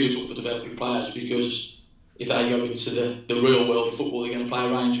is pivotal for developing players, because if they go into the real world of football, they're going to play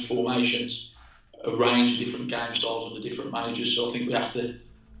a range of formations, a range of different game styles under different managers. So I think we have to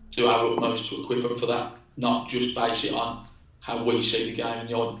do our utmost to equip them for that, not just base it on how we see the game and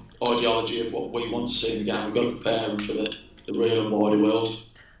the ideology of what we want to see in the game. We've got to prepare them for the real and wider world.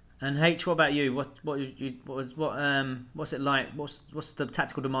 And H, what about you? What's it like? What's the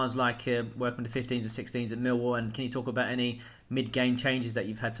tactical demands like working with the 15s and 16s at Millwall? And can you talk about any mid-game changes that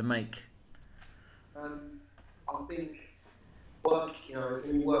you've had to make? I think when you're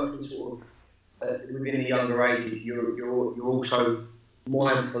working sort of within the younger ages, you're also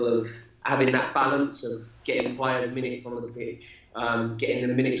mindful of having that balance of getting players minutes on the pitch, getting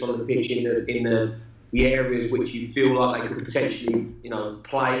the minutes on the pitch in the areas which you feel like they could potentially,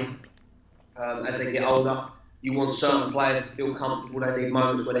 play as they get older. You want certain players to feel comfortable. They need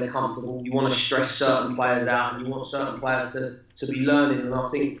moments where they're comfortable. You want to stress certain players out, and you want certain players to be learning. And I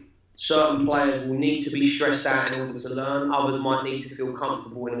think certain players will need to be stressed out in order to learn. Others might need to feel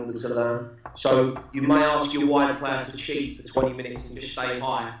comfortable in order to learn. So you may ask your wider players to cheat for 20 minutes and just stay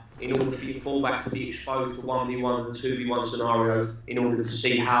high in order for your fullback to be exposed to 1v1s and 2v1 scenarios in order to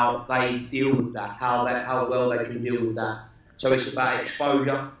see how they deal with that, how well they can deal with that. So it's about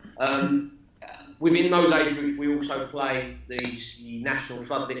exposure. Within those age groups, we also play the National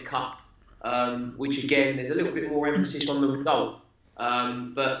Floodlit Cup, which again, there's a little bit more emphasis on the result.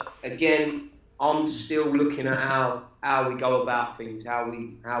 But again, I'm still looking at how we go about things, how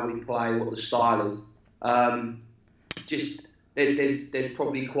we play, what the style is. There's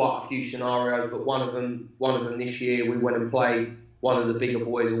probably quite a few scenarios, but one of them this year, we went and played one of the bigger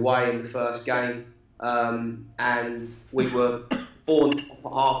boys away in the first game, and we were 4-0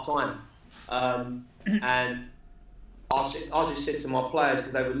 at half time. And I just said to my players,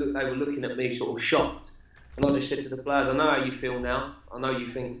 because they were looking at me sort of shocked, and I just said to the players, I know how you feel now. I know you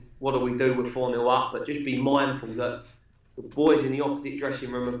think, what do we do? We're 4-0 up, but just be mindful that the boys in the opposite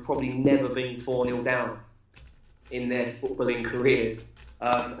dressing room have probably never been 4-0 down in their footballing careers.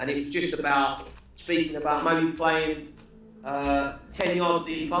 And it was just about speaking about maybe playing 10 yards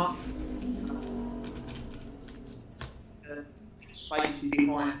deeper, spaces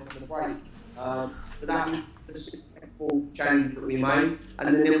behind on the break. But that was the successful change that we made.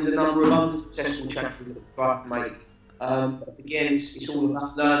 And then there was a number of unsuccessful changes that we tried to make. Again, it's all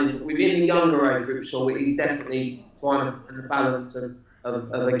about learning. Within the younger age group, so it is definitely trying to find the balance of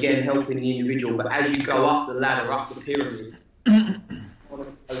again helping the individual, but as you go up the ladder, up the pyramid, one of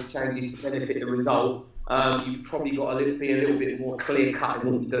those changes to benefit the result, you've probably got to be a little bit more clear cut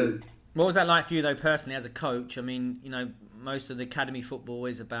in what you do. What was that like for you though, personally, as a coach? I mean, most of the academy football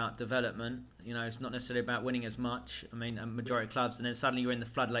is about development. It's not necessarily about winning as much. I mean, a majority of clubs, and then suddenly you're in the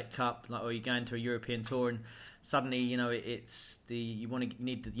Floodlit Cup, or you're going to a European tour, and suddenly it's you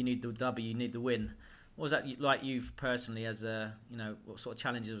need the W, you need the win. What was that like you personally as what sort of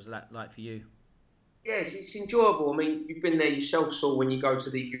challenges was that like for you? Yes, it's enjoyable. I mean, you've been there yourself, Saul, when you go to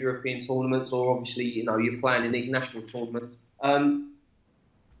the European tournaments, or obviously, you're playing in these national tournaments.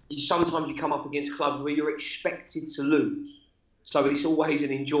 Sometimes you come up against clubs where you're expected to lose. So it's always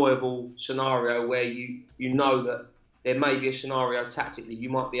an enjoyable scenario where you know that there may be a scenario tactically you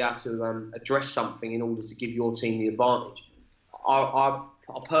might be able to address something in order to give your team the advantage. I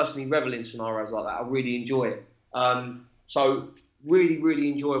personally revel in scenarios like that. I really enjoy it. So really, really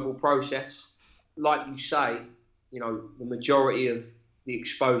enjoyable process. Like you say, the majority of the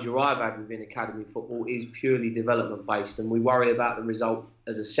exposure I've had within academy football is purely development based, and we worry about the result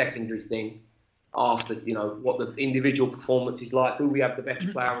as a secondary thing after, what the individual performance is like, who we have the best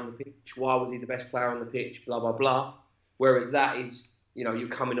player on the pitch, why was he the best player on the pitch, blah, blah, blah. Whereas that is, you're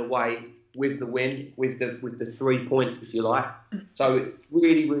coming away with the win, with the 3 points, if you like. So it's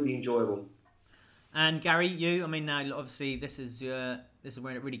really, really enjoyable. And Gary, you, now obviously this is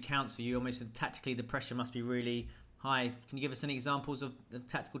where it really counts for you. Almost tactically, the pressure must be really high. Can you give us any examples of the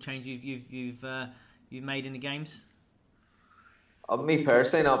tactical change you've made in the games? Me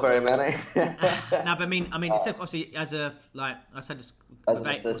personally, not very many. No, but it's obviously as a, like I said, spoke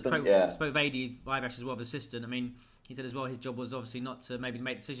with AD Vivash as well, as assistant. He said as well his job was obviously not to maybe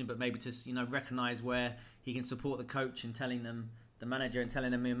make decisions, but maybe to recognise where he can support the coach and telling them, the manager, and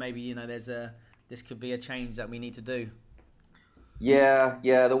telling them maybe this could be a change that we need to do. Yeah.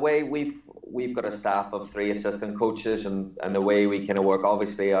 The way we've got a staff of 3 assistant coaches, and the way we kind of work.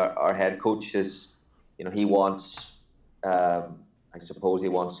 Obviously, our head coach is, he wants. I suppose he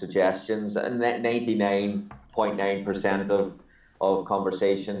wants suggestions, and 99.9% of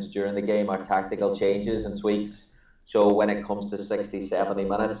conversations during the game are tactical changes and tweaks. So when it comes to 60, 70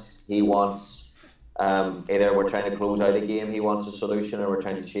 minutes, he wants either we're trying to close out a game, he wants a solution, or we're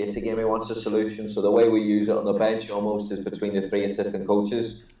trying to chase a game, he wants a solution. So the way we use it on the bench almost is between the 3 assistant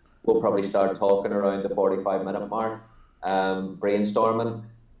coaches. We'll probably start talking around the 45-minute mark, brainstorming,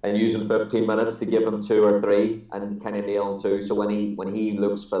 and using 15 minutes to give him 2 or 3 and kind of nail 2. So when he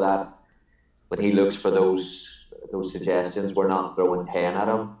looks for that, when he looks for those suggestions, we're not throwing 10 at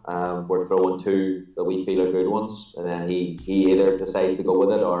him. We're throwing 2 that we feel are good ones, and then he either decides to go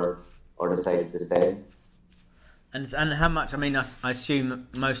with it or decides to stay. And how much? I assume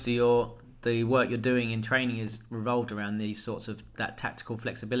most of the work you're doing in training is revolved around these sorts of that tactical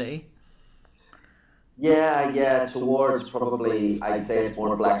flexibility. Yeah, towards probably, I'd say it's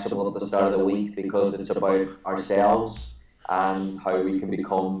more flexible at the start of the week because it's about ourselves and how we can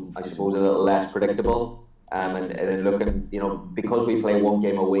become, I suppose, a little less predictable. And looking, because we play 1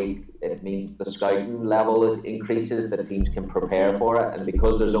 game a week, it means the scouting level increases, that teams can prepare for it. And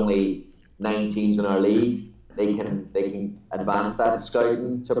because there's only 9 teams in our league, they can advance that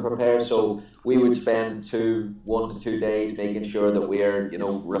scouting to prepare. So we would spend 1 to 2 days making sure that we're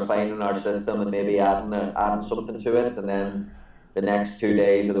refining our system and maybe adding something to it, and then the next 2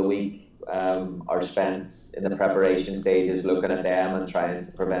 days of the week are spent in the preparation stages looking at them and trying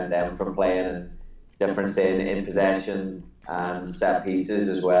to prevent them from playing, and difference in possession and set pieces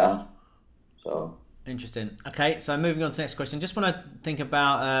as well. So. Interesting. Okay, so moving on to the next question. Just want to think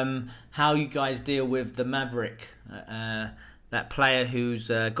about how you guys deal with the Maverick, that player who's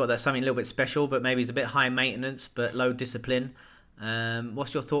got that something a little bit special, but maybe he's a bit high maintenance, but low discipline.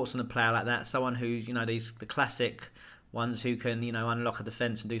 What's your thoughts on a player like that? Someone who, these the classic ones who can, unlock a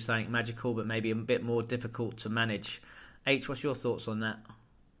defence and do something magical, but maybe a bit more difficult to manage. H, what's your thoughts on that?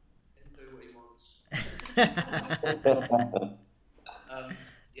 Do what he wants.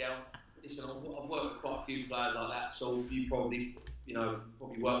 Yeah. Listen, I've worked with quite a few players like that, so you probably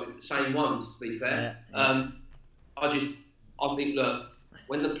work with the same ones, to be fair. Yeah. I think, look,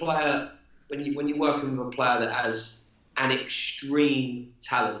 when you're working with a player that has an extreme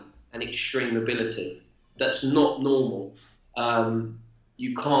talent and extreme ability, that's not normal.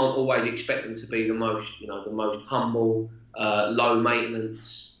 You can't always expect them to be the most humble, low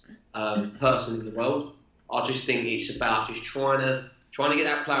maintenance person in the world. I just think it's about just trying to get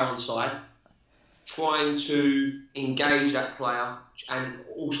that player on side, trying to engage that player, and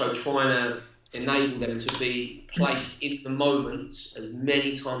also trying to enable them to be placed in the moments as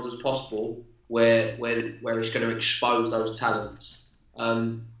many times as possible where it's going to expose those talents.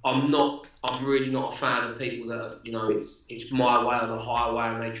 I'm really not a fan of people that it's my way or the highway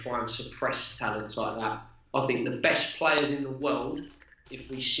and they try and suppress talents like that. I think the best players in the world, if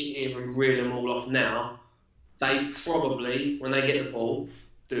we sit here and reel them all off now, they probably, when they get the ball,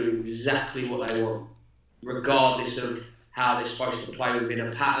 do exactly what they want, regardless of how they're supposed to play within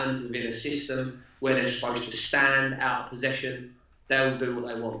a pattern, within a system, where they're supposed to stand out of possession. They'll do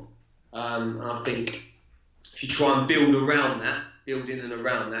what they want. And I think if you try and build in and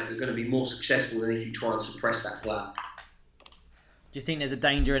around that, you're going to be more successful than if you try and suppress that player. Do you think there's a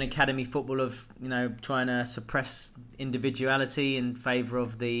danger in academy football of trying to suppress individuality in favour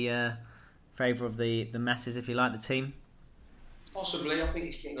of the masses, if you like, the team? Possibly. I think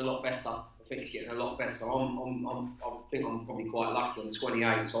it's getting a lot better. I think I'm probably quite lucky. I'm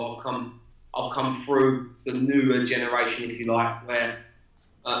 28, so I've come through the newer generation, if you like, where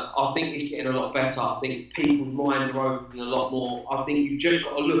I think it's getting a lot better. I think people's minds are opening a lot more. I think you've just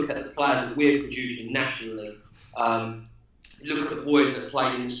got to look at the players that we're producing nationally Look at the boys that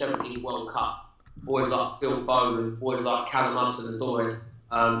played in the 17th World Cup, boys like Phil Foden, boys like Callum Hudson-Odoi,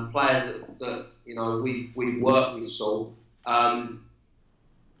 players that we work with, Saul.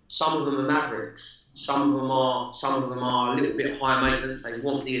 Some of them are mavericks. Some of them are a little bit high maintenance. They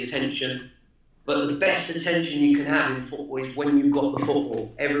want the attention. But the best attention you can have in football is when you've got the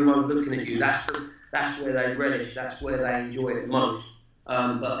football. Everyone looking at you. That's where they relish. That's where they enjoy it the most.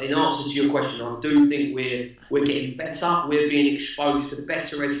 But in answer to your question, I do think we're getting better. We're being exposed to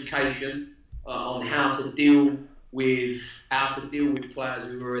better education on how to deal with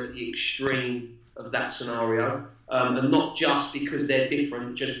players who are at the extreme of that scenario, and not just because they're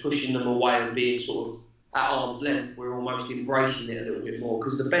different, just pushing them away and being sort of at arm's length. We're almost embracing it a little bit more,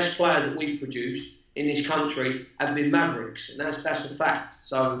 because the best players that we've produced in this country have been mavericks, and that's a fact.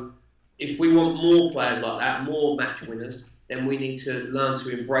 So if we want more players like that, more match winners, then we need to learn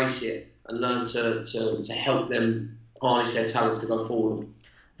to embrace it and learn to help them harness their talents to go forward.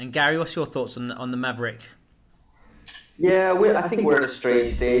 And Gary, what's your thoughts on the Maverick? Yeah, I think we're at a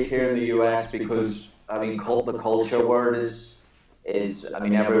strange stage here in the US, because the culture word is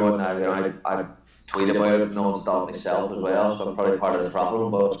everyone. I tweet about it non-stop myself as well, so I'm probably part of the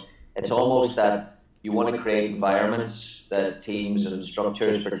problem. But it's almost that you want to create environments, that teams and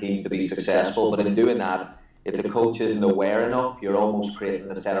structures for teams to be successful. But in doing that, if the coach isn't aware enough, you're almost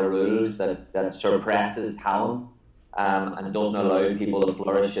creating a set of rules that suppresses talent and doesn't allow people to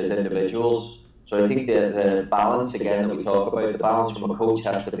flourish as individuals. So I think the balance, again, that we talk about, the balance from a coach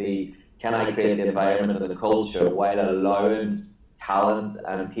has to be, can I create the environment and the culture while allowing talent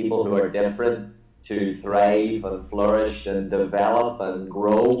and people who are different to thrive and flourish and develop and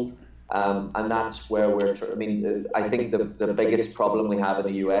grow? And that's where I think the biggest problem we have in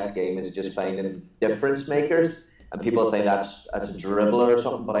the US game is just finding difference makers. And people think that's a dribbler or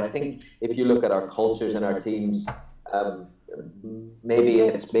something. But I think if you look at our cultures and our teams, maybe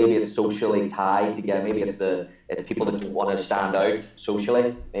it's socially tied together. Maybe it's people that want to stand out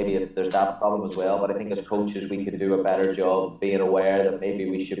socially. Maybe there's that problem as well. But I think as coaches we could do a better job being aware that maybe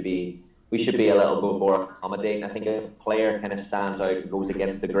we should be a little bit more accommodating. I think if a player kind of stands out and goes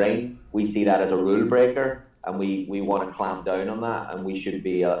against the grain, we see that as a rule breaker, and we want to clamp down on that, and we should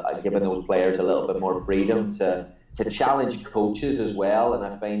be giving those players a little bit more freedom to challenge coaches as well. And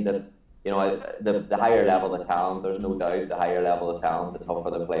I find that the higher level of talent, there's no doubt the higher level of talent, the tougher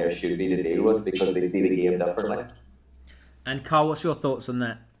the players should be to deal with, because they see the game differently. And Karl, what's your thoughts on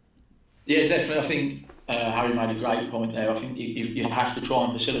that? Yeah, definitely. I think Harry made a great point there. I think you have to try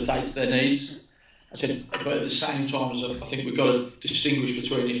and facilitate their needs. I said, but at the same time, I think we've got to distinguish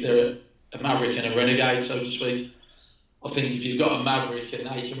between if they're a maverick and a renegade, so to speak. I think if you've got a maverick and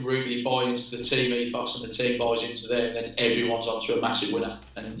they can really buy into the team ethos and the team buys into them, then everyone's onto a massive winner,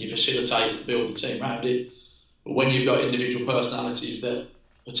 and you facilitate and build the team around it. But when you've got individual personalities that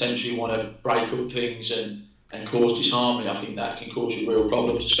potentially want to break up things and cause disharmony, I think that can cause you real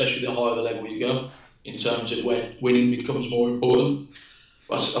problems, especially the higher the level you go, in terms of where winning becomes more important.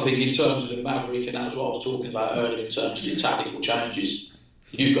 But I think in terms of the maverick, and that's what I was talking about earlier, in terms of the tactical changes,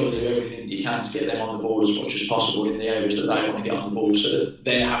 you've got to do everything you can to get them on the board as much as possible in the areas that they want to get on the board, so that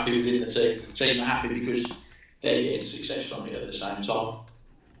they're happy within the team. The team are happy because they're getting success from it at the same time.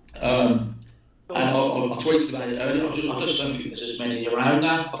 And I tweeted about it earlier. I just don't think there's as many around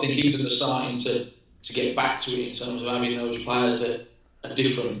now. I think England are starting to get back to it in terms of having those players that are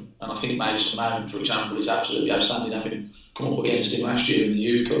different. And I think Mason Mount, for example, is absolutely outstanding, having come up against him last year in the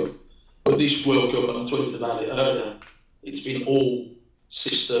Youth Cup. But this World Cup, and I tweeted about it earlier, it's been all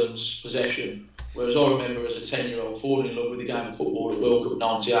systems, possession. Whereas I remember as a 10-year-old falling in love with the game of football at World Cup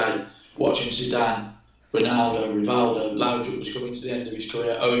 '98, watching Zidane, Ronaldo, Rivaldo. Laudrup was coming to the end of his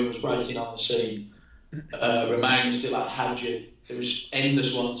career, Owen was breaking on the scene, Romania still had Hadji. There was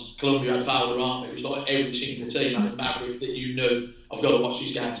endless ones. Colombia had Valderrama. It was like every single team had a maverick that you knew, I've got to watch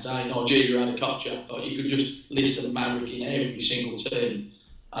this game today. Nigeria had a Kocha. Like, you could just list a maverick in every single team.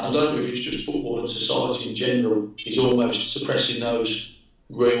 And I don't know if it's just football and society in general is almost suppressing those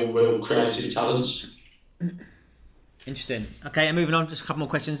real creative talents. Interesting. Okay, and moving on, just a couple more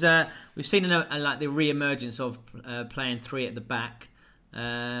questions. We've seen like the re-emergence of playing three at the back.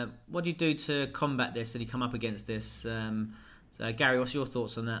 What do you do to combat this? Did you come up against this? So Gary, what's your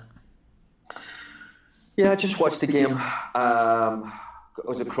thoughts on that? Yeah, I just watched the game.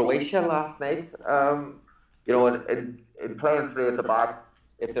 Was it Croatia last night? In playing three at the back,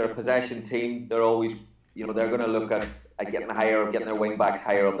 if they're a possession team, they're always, they're going to look at getting their wing backs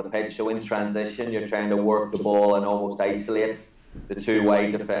higher up the pitch. So in transition, you're trying to work the ball and almost isolate the two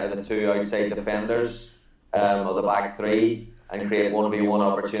outside defenders of the back three and create 1v1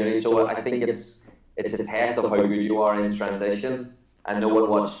 opportunities. So I think it's it's a test of how good you are in transition and knowing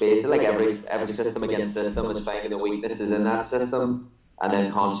what space. Like every system against system is finding the weaknesses in that system and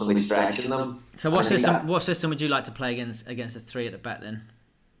then constantly stretching them. So what system would you like to play against the three at the back then?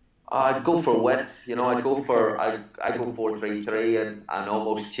 I'd go for width. You know, I go 4-3-3 and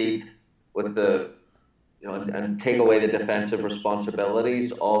almost cheat with the, you know, and take away the defensive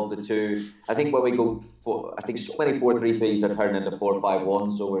responsibilities of the two. I think when we go for, I think so many 4-3-3s are turned into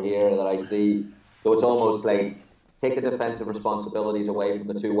 4-5-1s over here that I see. So it's almost like take the defensive responsibilities away from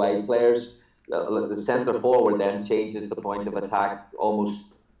the two wide players. The centre forward then changes the point of attack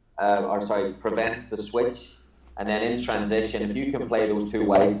almost, prevents the switch. And then in transition, if you can play those two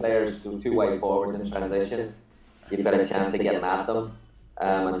wide players, those two wide forwards in transition, you've got a chance of getting at them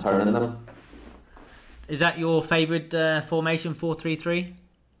and turning them. Is that your favourite formation, 4-3-3?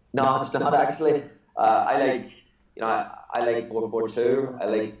 No, it's not actually. I like 4-4-2. I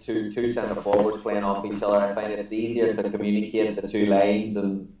like two centre forwards playing off each other. I find it's easier to communicate the two lanes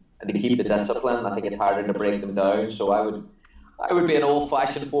and to keep the discipline. I think it's harder to break them down. So I would be an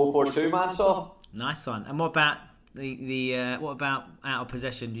old-fashioned 4-4-2 man. So nice one. And what about what about out of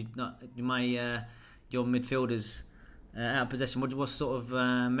possession? Your midfielders out of possession. What sort of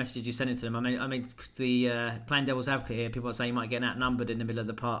messages you sending to them? I mean, playing devil's advocate here, people are saying you might get outnumbered in the middle of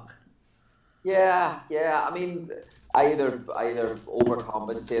the park. Yeah. I mean, I either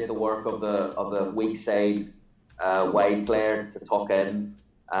overcompensate the work of the weak side wide player to tuck in,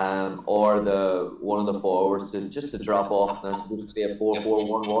 or one of the forwards to drop off. And I suppose to be a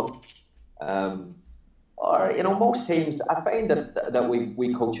 4-4-1-1. Or, you know, most teams, I find that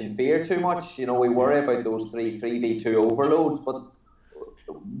we coach in fear too much. You know, we worry about those 3-3-2 overloads, but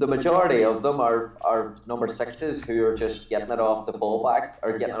the majority of them are number sixes who are just getting it off the fullback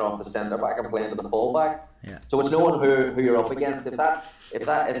or getting it off the centre back and playing to the fullback. Yeah. So it's knowing who you're up against. If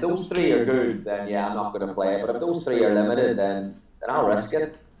those three are good, then yeah, I'm not going to play it. But if those three are limited, then I'll risk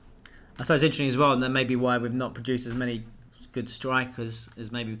it. I suppose it's interesting as well, and that may be why we've not produced as many good strikers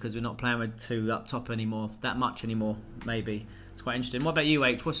is maybe because we're not playing with two up top that much anymore. Maybe it's quite interesting. What about you,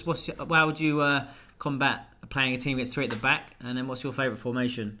 H? How would you combat playing a team against three at the back? And then what's your favourite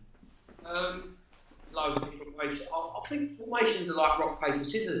formation? Loads of different ways. I think formations are like rock paper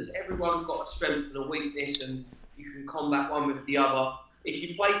scissors. Everyone's got a strength and a weakness, and you can combat one with the other. If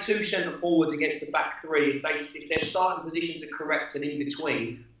you play two centre forwards against the back three, if their starting positions are correct and in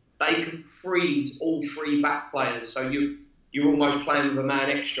between, they can freeze all three back players. So you're almost playing with a man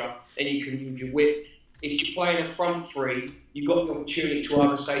extra, and you can use your width. If you're playing a front three, you've got the opportunity to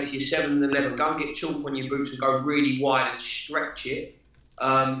either say to your 7 and 11, go and get chalk on your boots and go really wide and stretch it,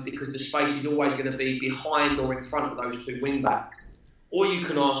 because the space is always going to be behind or in front of those two wing backs. Or you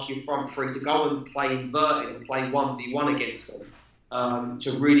can ask your front three to go and play inverted and play 1v1 against them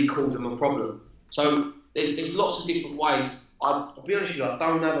to really cause them a problem. So there's lots of different ways. I'll be honest with you, I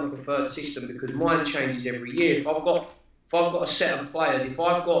don't have a preferred system because mine changes every year. If I've got a set of players, if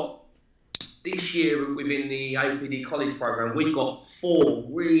I've got this year within the APD college program, we've got 4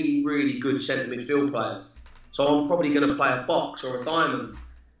 really, really good centre midfield players. So I'm probably going to play a box or a diamond.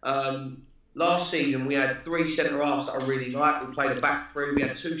 Last season we had 3 centre halves that I really liked. We played a back three. We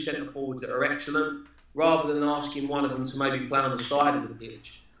had 2 centre forwards that are excellent. Rather than asking one of them to maybe play on the side of the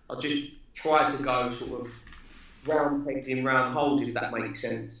pitch, I just tried to go sort of round pegs in round holes, if that makes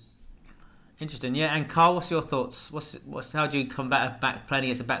sense. Interesting, yeah. And Karl, what's your thoughts? How do you combat playing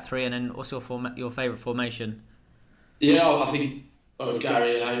against a back three, and then what's your favourite formation? Yeah, I think both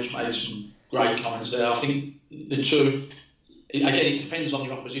Gary and H made some great comments there. I think the two, again, it depends on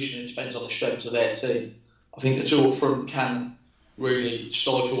the opposition. It depends on the strengths of their team. I think the two up front can really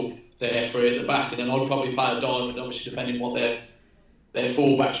stifle their three at the back, and then I'd probably play a diamond, obviously depending what their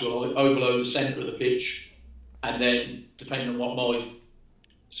fullbacks will overload the centre of the pitch, and then depending on what my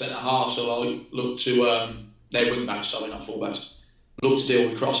centre half, so I look to their wing backs, sorry, not full backs, look to deal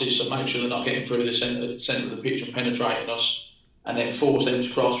with crosses, so make sure they're not getting through the centre of the pitch and penetrating us, and then force them to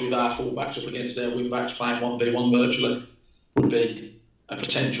cross with our full backs up against their wing backs, playing 1v1 virtually would be a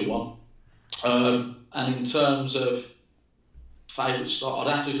potential one. And in terms of favourite slot,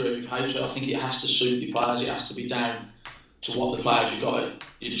 I'd have to agree with H. I think it has to suit the players. It has to be down to what the players you've got at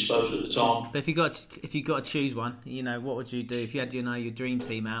your disposal at the time. But if you got to choose one, what would you do if you had your dream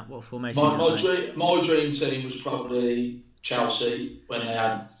team out? What formation? My dream team was probably Chelsea when they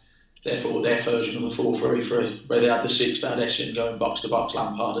had their version of the 4-3-3, where they had the 6 that had Essien going box to box,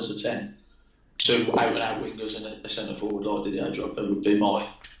 Lampard as a 10, 2 out and out wingers and a centre forward like Didier Drogba would be my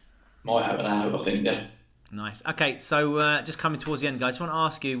out and out. I think, yeah. Nice. Okay, so just coming towards the end, guys, I just want to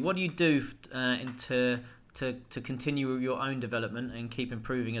ask you, what do you do to to continue your own development and keep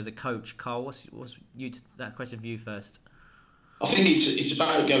improving as a coach? Karl, what's that question for you first? I think it's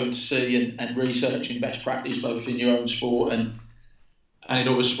about going to see and researching best practice both in your own sport and in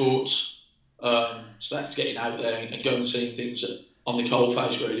other sports. So that's getting out there and going and seeing things on the cold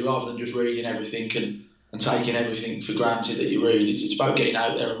face, really, rather than just reading everything and taking everything for granted that you read. It's about getting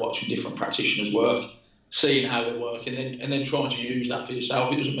out there and watching different practitioners work, seeing how they work, and then trying to use that for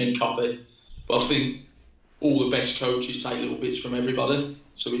yourself. It doesn't mean copy, but I think all the best coaches take little bits from everybody.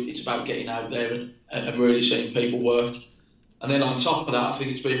 So it's about getting out there and really seeing people work. And then on top of that, I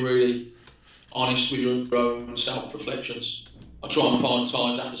think it's being really honest with your own self-reflections. I try and find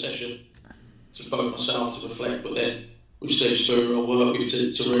times after session to both myself to reflect, but then with Steve Spooner I'll work with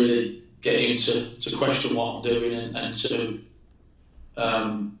to really get him to question what I'm doing and to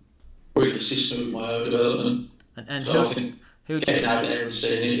really assist me with my own development. And so I think getting out there and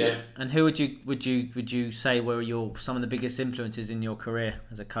seeing it, yeah. And who would you say were some of the biggest influences in your career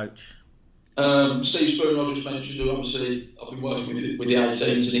as a coach? Steve Spooner, I just mentioned, who obviously I've been working with the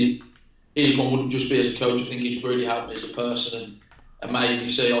 18s, and his one wouldn't just be as a coach. I think he's really helped me as a person and made me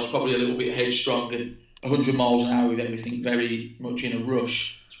see I was probably a little bit headstrong and 100 miles an hour with everything very much in a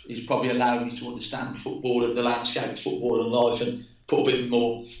rush. He's probably allowed me to understand football and the landscape of football and life and put a bit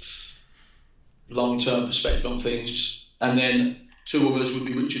more long-term perspective on things. And then two others would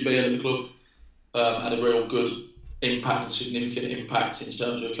be Richard Beale at the club. Had a real good impact and significant impact in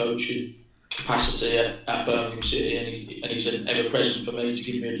terms of coaching capacity at Birmingham City, and he's ever present for me to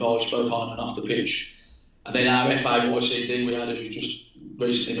give me advice both on and off the pitch. And then our FA YCD we had, who's just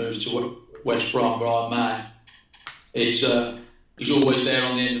recently moved to West Brom, Brian May. He's always there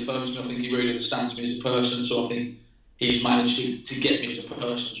on the end of the phone, and I think he really understands me as a person, so I think he's managed to get me as a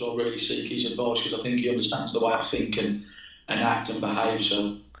person, so I really seek his advice because I think he understands the way I think and act and behave.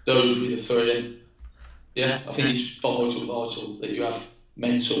 So those would be the three. And yeah, I think it's vital that you have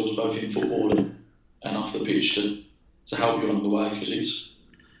mentors both in football and off the pitch to help you along the way, because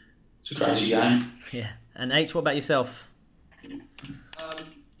it's a crazy game. Yeah. And H, what about yourself?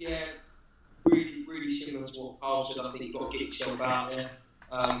 Yeah, really similar to what Karl said. I think you've got to get yourself out there.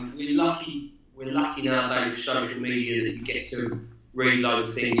 We're lucky nowadays with social media that you get to read loads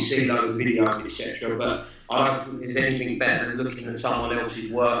of things, see loads of videos, etc. But I don't think there's anything better than looking at someone else's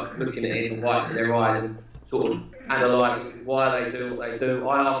work, looking at it in the whites of their eyes and sort of analysing why they do what they do.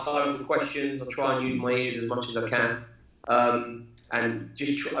 I ask loads of questions. I try and use my ears as much as I can. And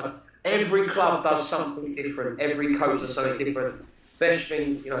just try. Every club does something different. Every coach does something different. Best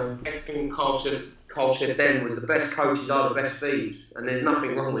thing Karl said then was the best coaches are the best thieves, and there's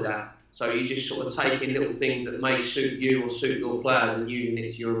nothing wrong with that. So you just sort of take in little things that may suit you or suit your players and using it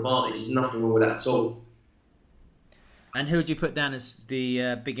to your advantage. There's nothing wrong with that at all. And who would you put down as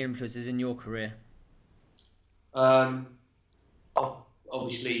the big influences in your career?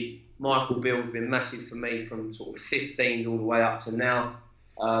 Obviously, Michael Beale's been massive for me from sort of 15s all the way up to now.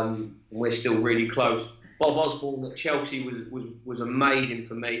 We're still really close. Bob Osborne at Chelsea was amazing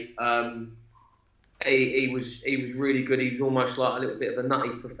for me. He was really good. He was almost like a little bit of a nutty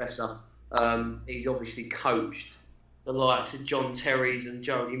professor. He's obviously coached the likes of John Terry's and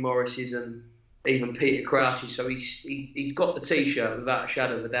Jody Morris's and even Peter Crouch's. So he's got the T-shirt without a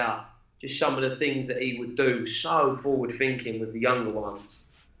shadow of a doubt. Just some of the things that he would do, so forward thinking with the younger ones.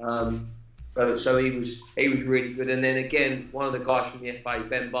 So he was really good. And then again, one of the guys from the FA,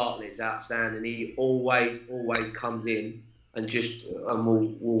 Ben Bartlett, is outstanding. He always comes in and just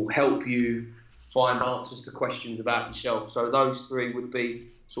will help you find answers to questions about yourself. So those three would be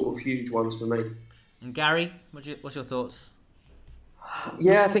sort of huge ones for me. And Gary, what's your thoughts?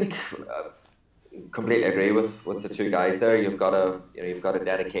 Yeah, I think completely agree with the two guys there. You've got to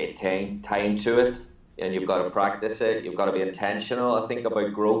dedicate time to it, and you've got to practice it. You've got to be intentional, I think,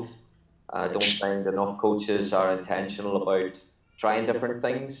 about growth. I don't find enough coaches are intentional about trying different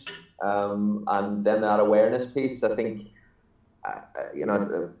things, and then that awareness piece. I think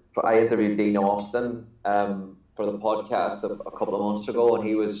I interviewed Dean Austin for the podcast a couple of months ago, and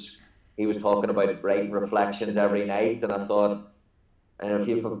he was talking about writing reflections every night, and I thought, if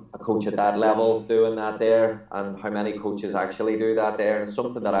you have a coach at that level doing that there, and how many coaches actually do that there, and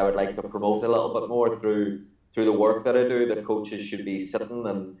something that I would like to promote a little bit more through the work that I do, that coaches should be sitting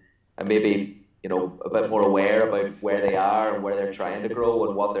and maybe a bit more aware about where they are and where they're trying to grow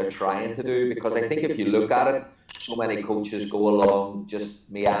and what they're trying to do. Because I think if you look at it, so many coaches go along, just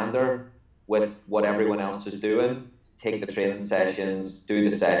meander with what everyone else is doing, take the training sessions, do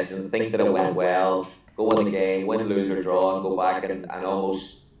the session, think that it went well, go in the game, win, lose or draw, and go back and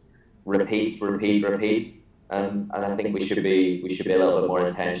almost repeat. And I think we should be a little bit more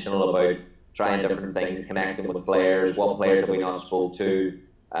intentional about trying different things, connecting with players. What players have we not spoke to?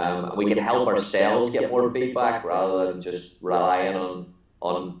 We can help ourselves get more feedback rather than just relying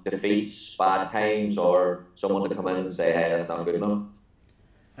on defeats, bad times, or someone to come in and say, hey, that's not good enough.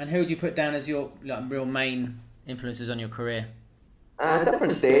 And who do you put down as your real main influences on your career?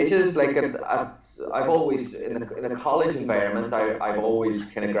 Different stages. Like I've always in a college environment, I've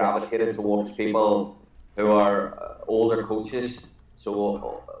always kind of gravitated towards people who are older coaches,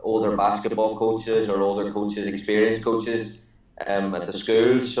 so older basketball coaches or older coaches, experienced coaches at the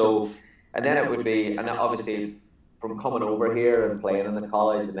school. So, and then it would be, and obviously from coming over here and playing in the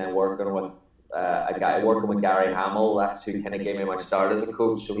college and then working with working with Gary Hamill, that's who kind of gave me my start as a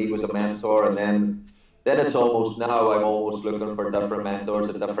coach. So he was a mentor, and then it's almost now I'm almost looking for different mentors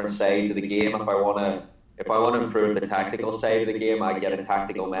at different sides of the game. If I want to improve the tactical side of the game, I get a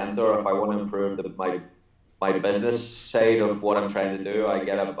tactical mentor. If I want to improve my business side of what I'm trying to do,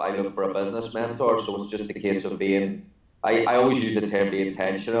 I look for a business mentor. So it's just a case of being. I always use the term be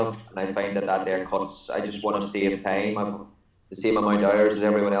intentional, and I find that there cuts. I just want to save time. I'm the same amount of hours as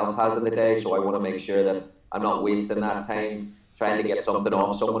everyone else has in the day, so I want to make sure that I'm not wasting that time trying to get something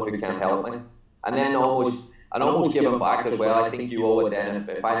off someone who can't help me. And then almost giving back as well. I think you owe it then.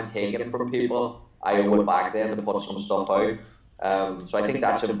 If I'm taking from people, I owe it back then to put some stuff out. So I think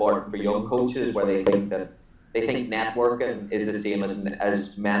that's important for young coaches, where they think networking is the same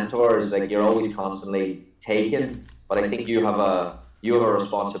as mentors. Like, you're always constantly taking, but I think you have a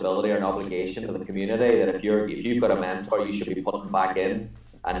responsibility or an obligation to the community that if you've got a mentor, you should be putting back in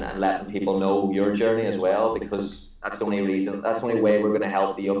and letting people know your journey as well, because that's the only way we're going to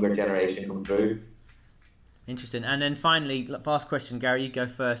help the younger generation come through. Interesting. And then finally, last question, Gary, you go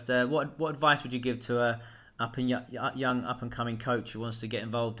first. What advice would you give to a young up and coming coach who wants to get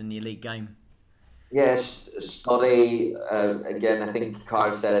involved in the elite game? Yes, study. Again, I think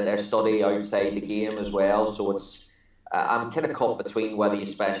Karl said it there. Study outside the game as well. So it's I'm kind of caught between whether you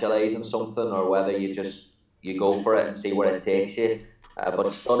specialise in something or whether you go for it and see where it takes you. But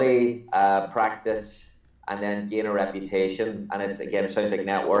study, practice, and then gain a reputation. And it sounds like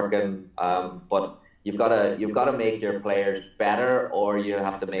networking, but you've got to make your players better, or you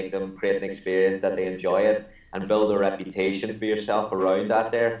have to make them create an experience that they enjoy it and build a reputation for yourself around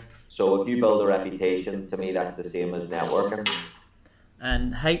that there. So if you build a reputation, to me, that's the same as networking.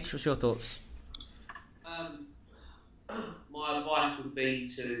 And H, what's your thoughts? My advice would be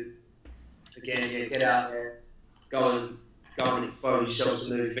to, again, get out there, go and expose yourself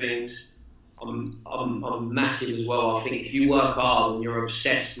to new things. I'm massive as well. I think if you work hard and you're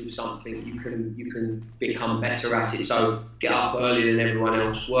obsessed with something, you can become better at it. So get up earlier than everyone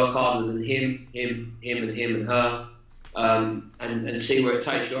else, work harder than him and her, and see where it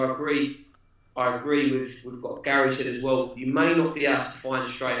takes you. I agree with what Gary said as well. You may not be able to find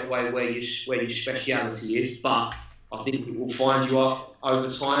straight away where your speciality is, but I think it will find you off over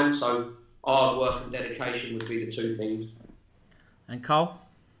time. So hard work and dedication would be the two things. And Karl?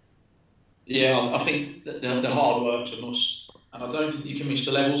 Yeah, I think that the hard work's a must, and I don't think you can miss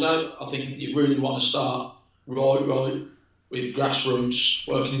the levels out. I think you really want to start right with grassroots,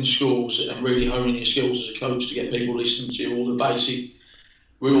 working in schools, and really honing your skills as a coach to get people listening to you, all the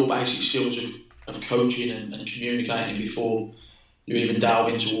real basic skills of coaching and communicating before you even delve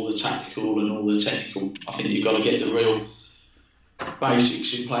into all the tactical and all the technical. I think you've got to get the real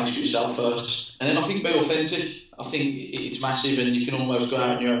basics in place for yourself first, and then I think be authentic. I think it's massive, and you can almost go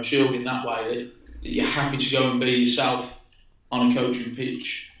out on your own shield in that way, that you're happy to go and be yourself on a coaching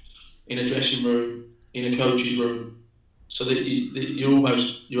pitch, in a dressing room, in a coach's room, so that you're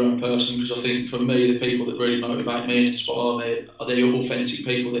almost your own person. Because I think for me, the people that really motivate me and inspire me are the authentic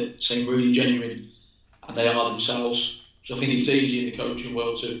people that seem really genuine, and they are themselves. So I think it's easy in the coaching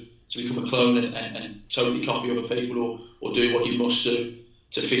world to become a clone and totally copy other people, or do what you must do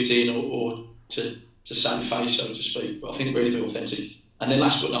to fit in, or to save face, so to speak. But I think really be authentic. And then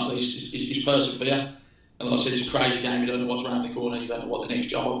last but not least is persevere. And like I said, it's a crazy game. You don't know what's around the corner. You don't know what the next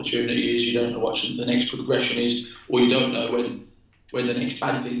job opportunity is. You don't know what the next progression is, or you don't know when the next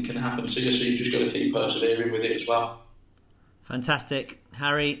bad thing can happen. So you've just got to keep persevering with it as well. Fantastic.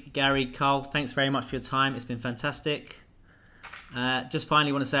 Harry, Gary, Karl, thanks very much for your time. It's been fantastic. Just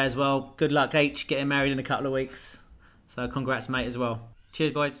finally want to say as well, good luck H getting married in a couple of weeks. So congrats mate as well.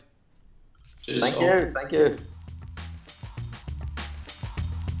 Cheers boys. Cheers, Thank you.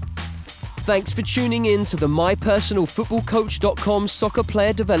 Thanks for tuning in to the MyPersonalFootballCoach.com Soccer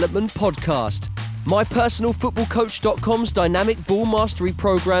Player Development Podcast. MyPersonalFootballCoach.com's Dynamic Ball Mastery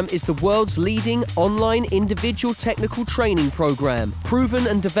Program is the world's leading online individual technical training program, proven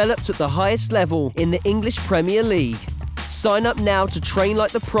and developed at the highest level in the English Premier League. Sign up now to train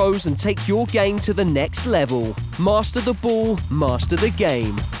like the pros and take your game to the next level. Master the ball, master the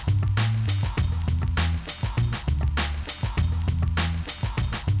game.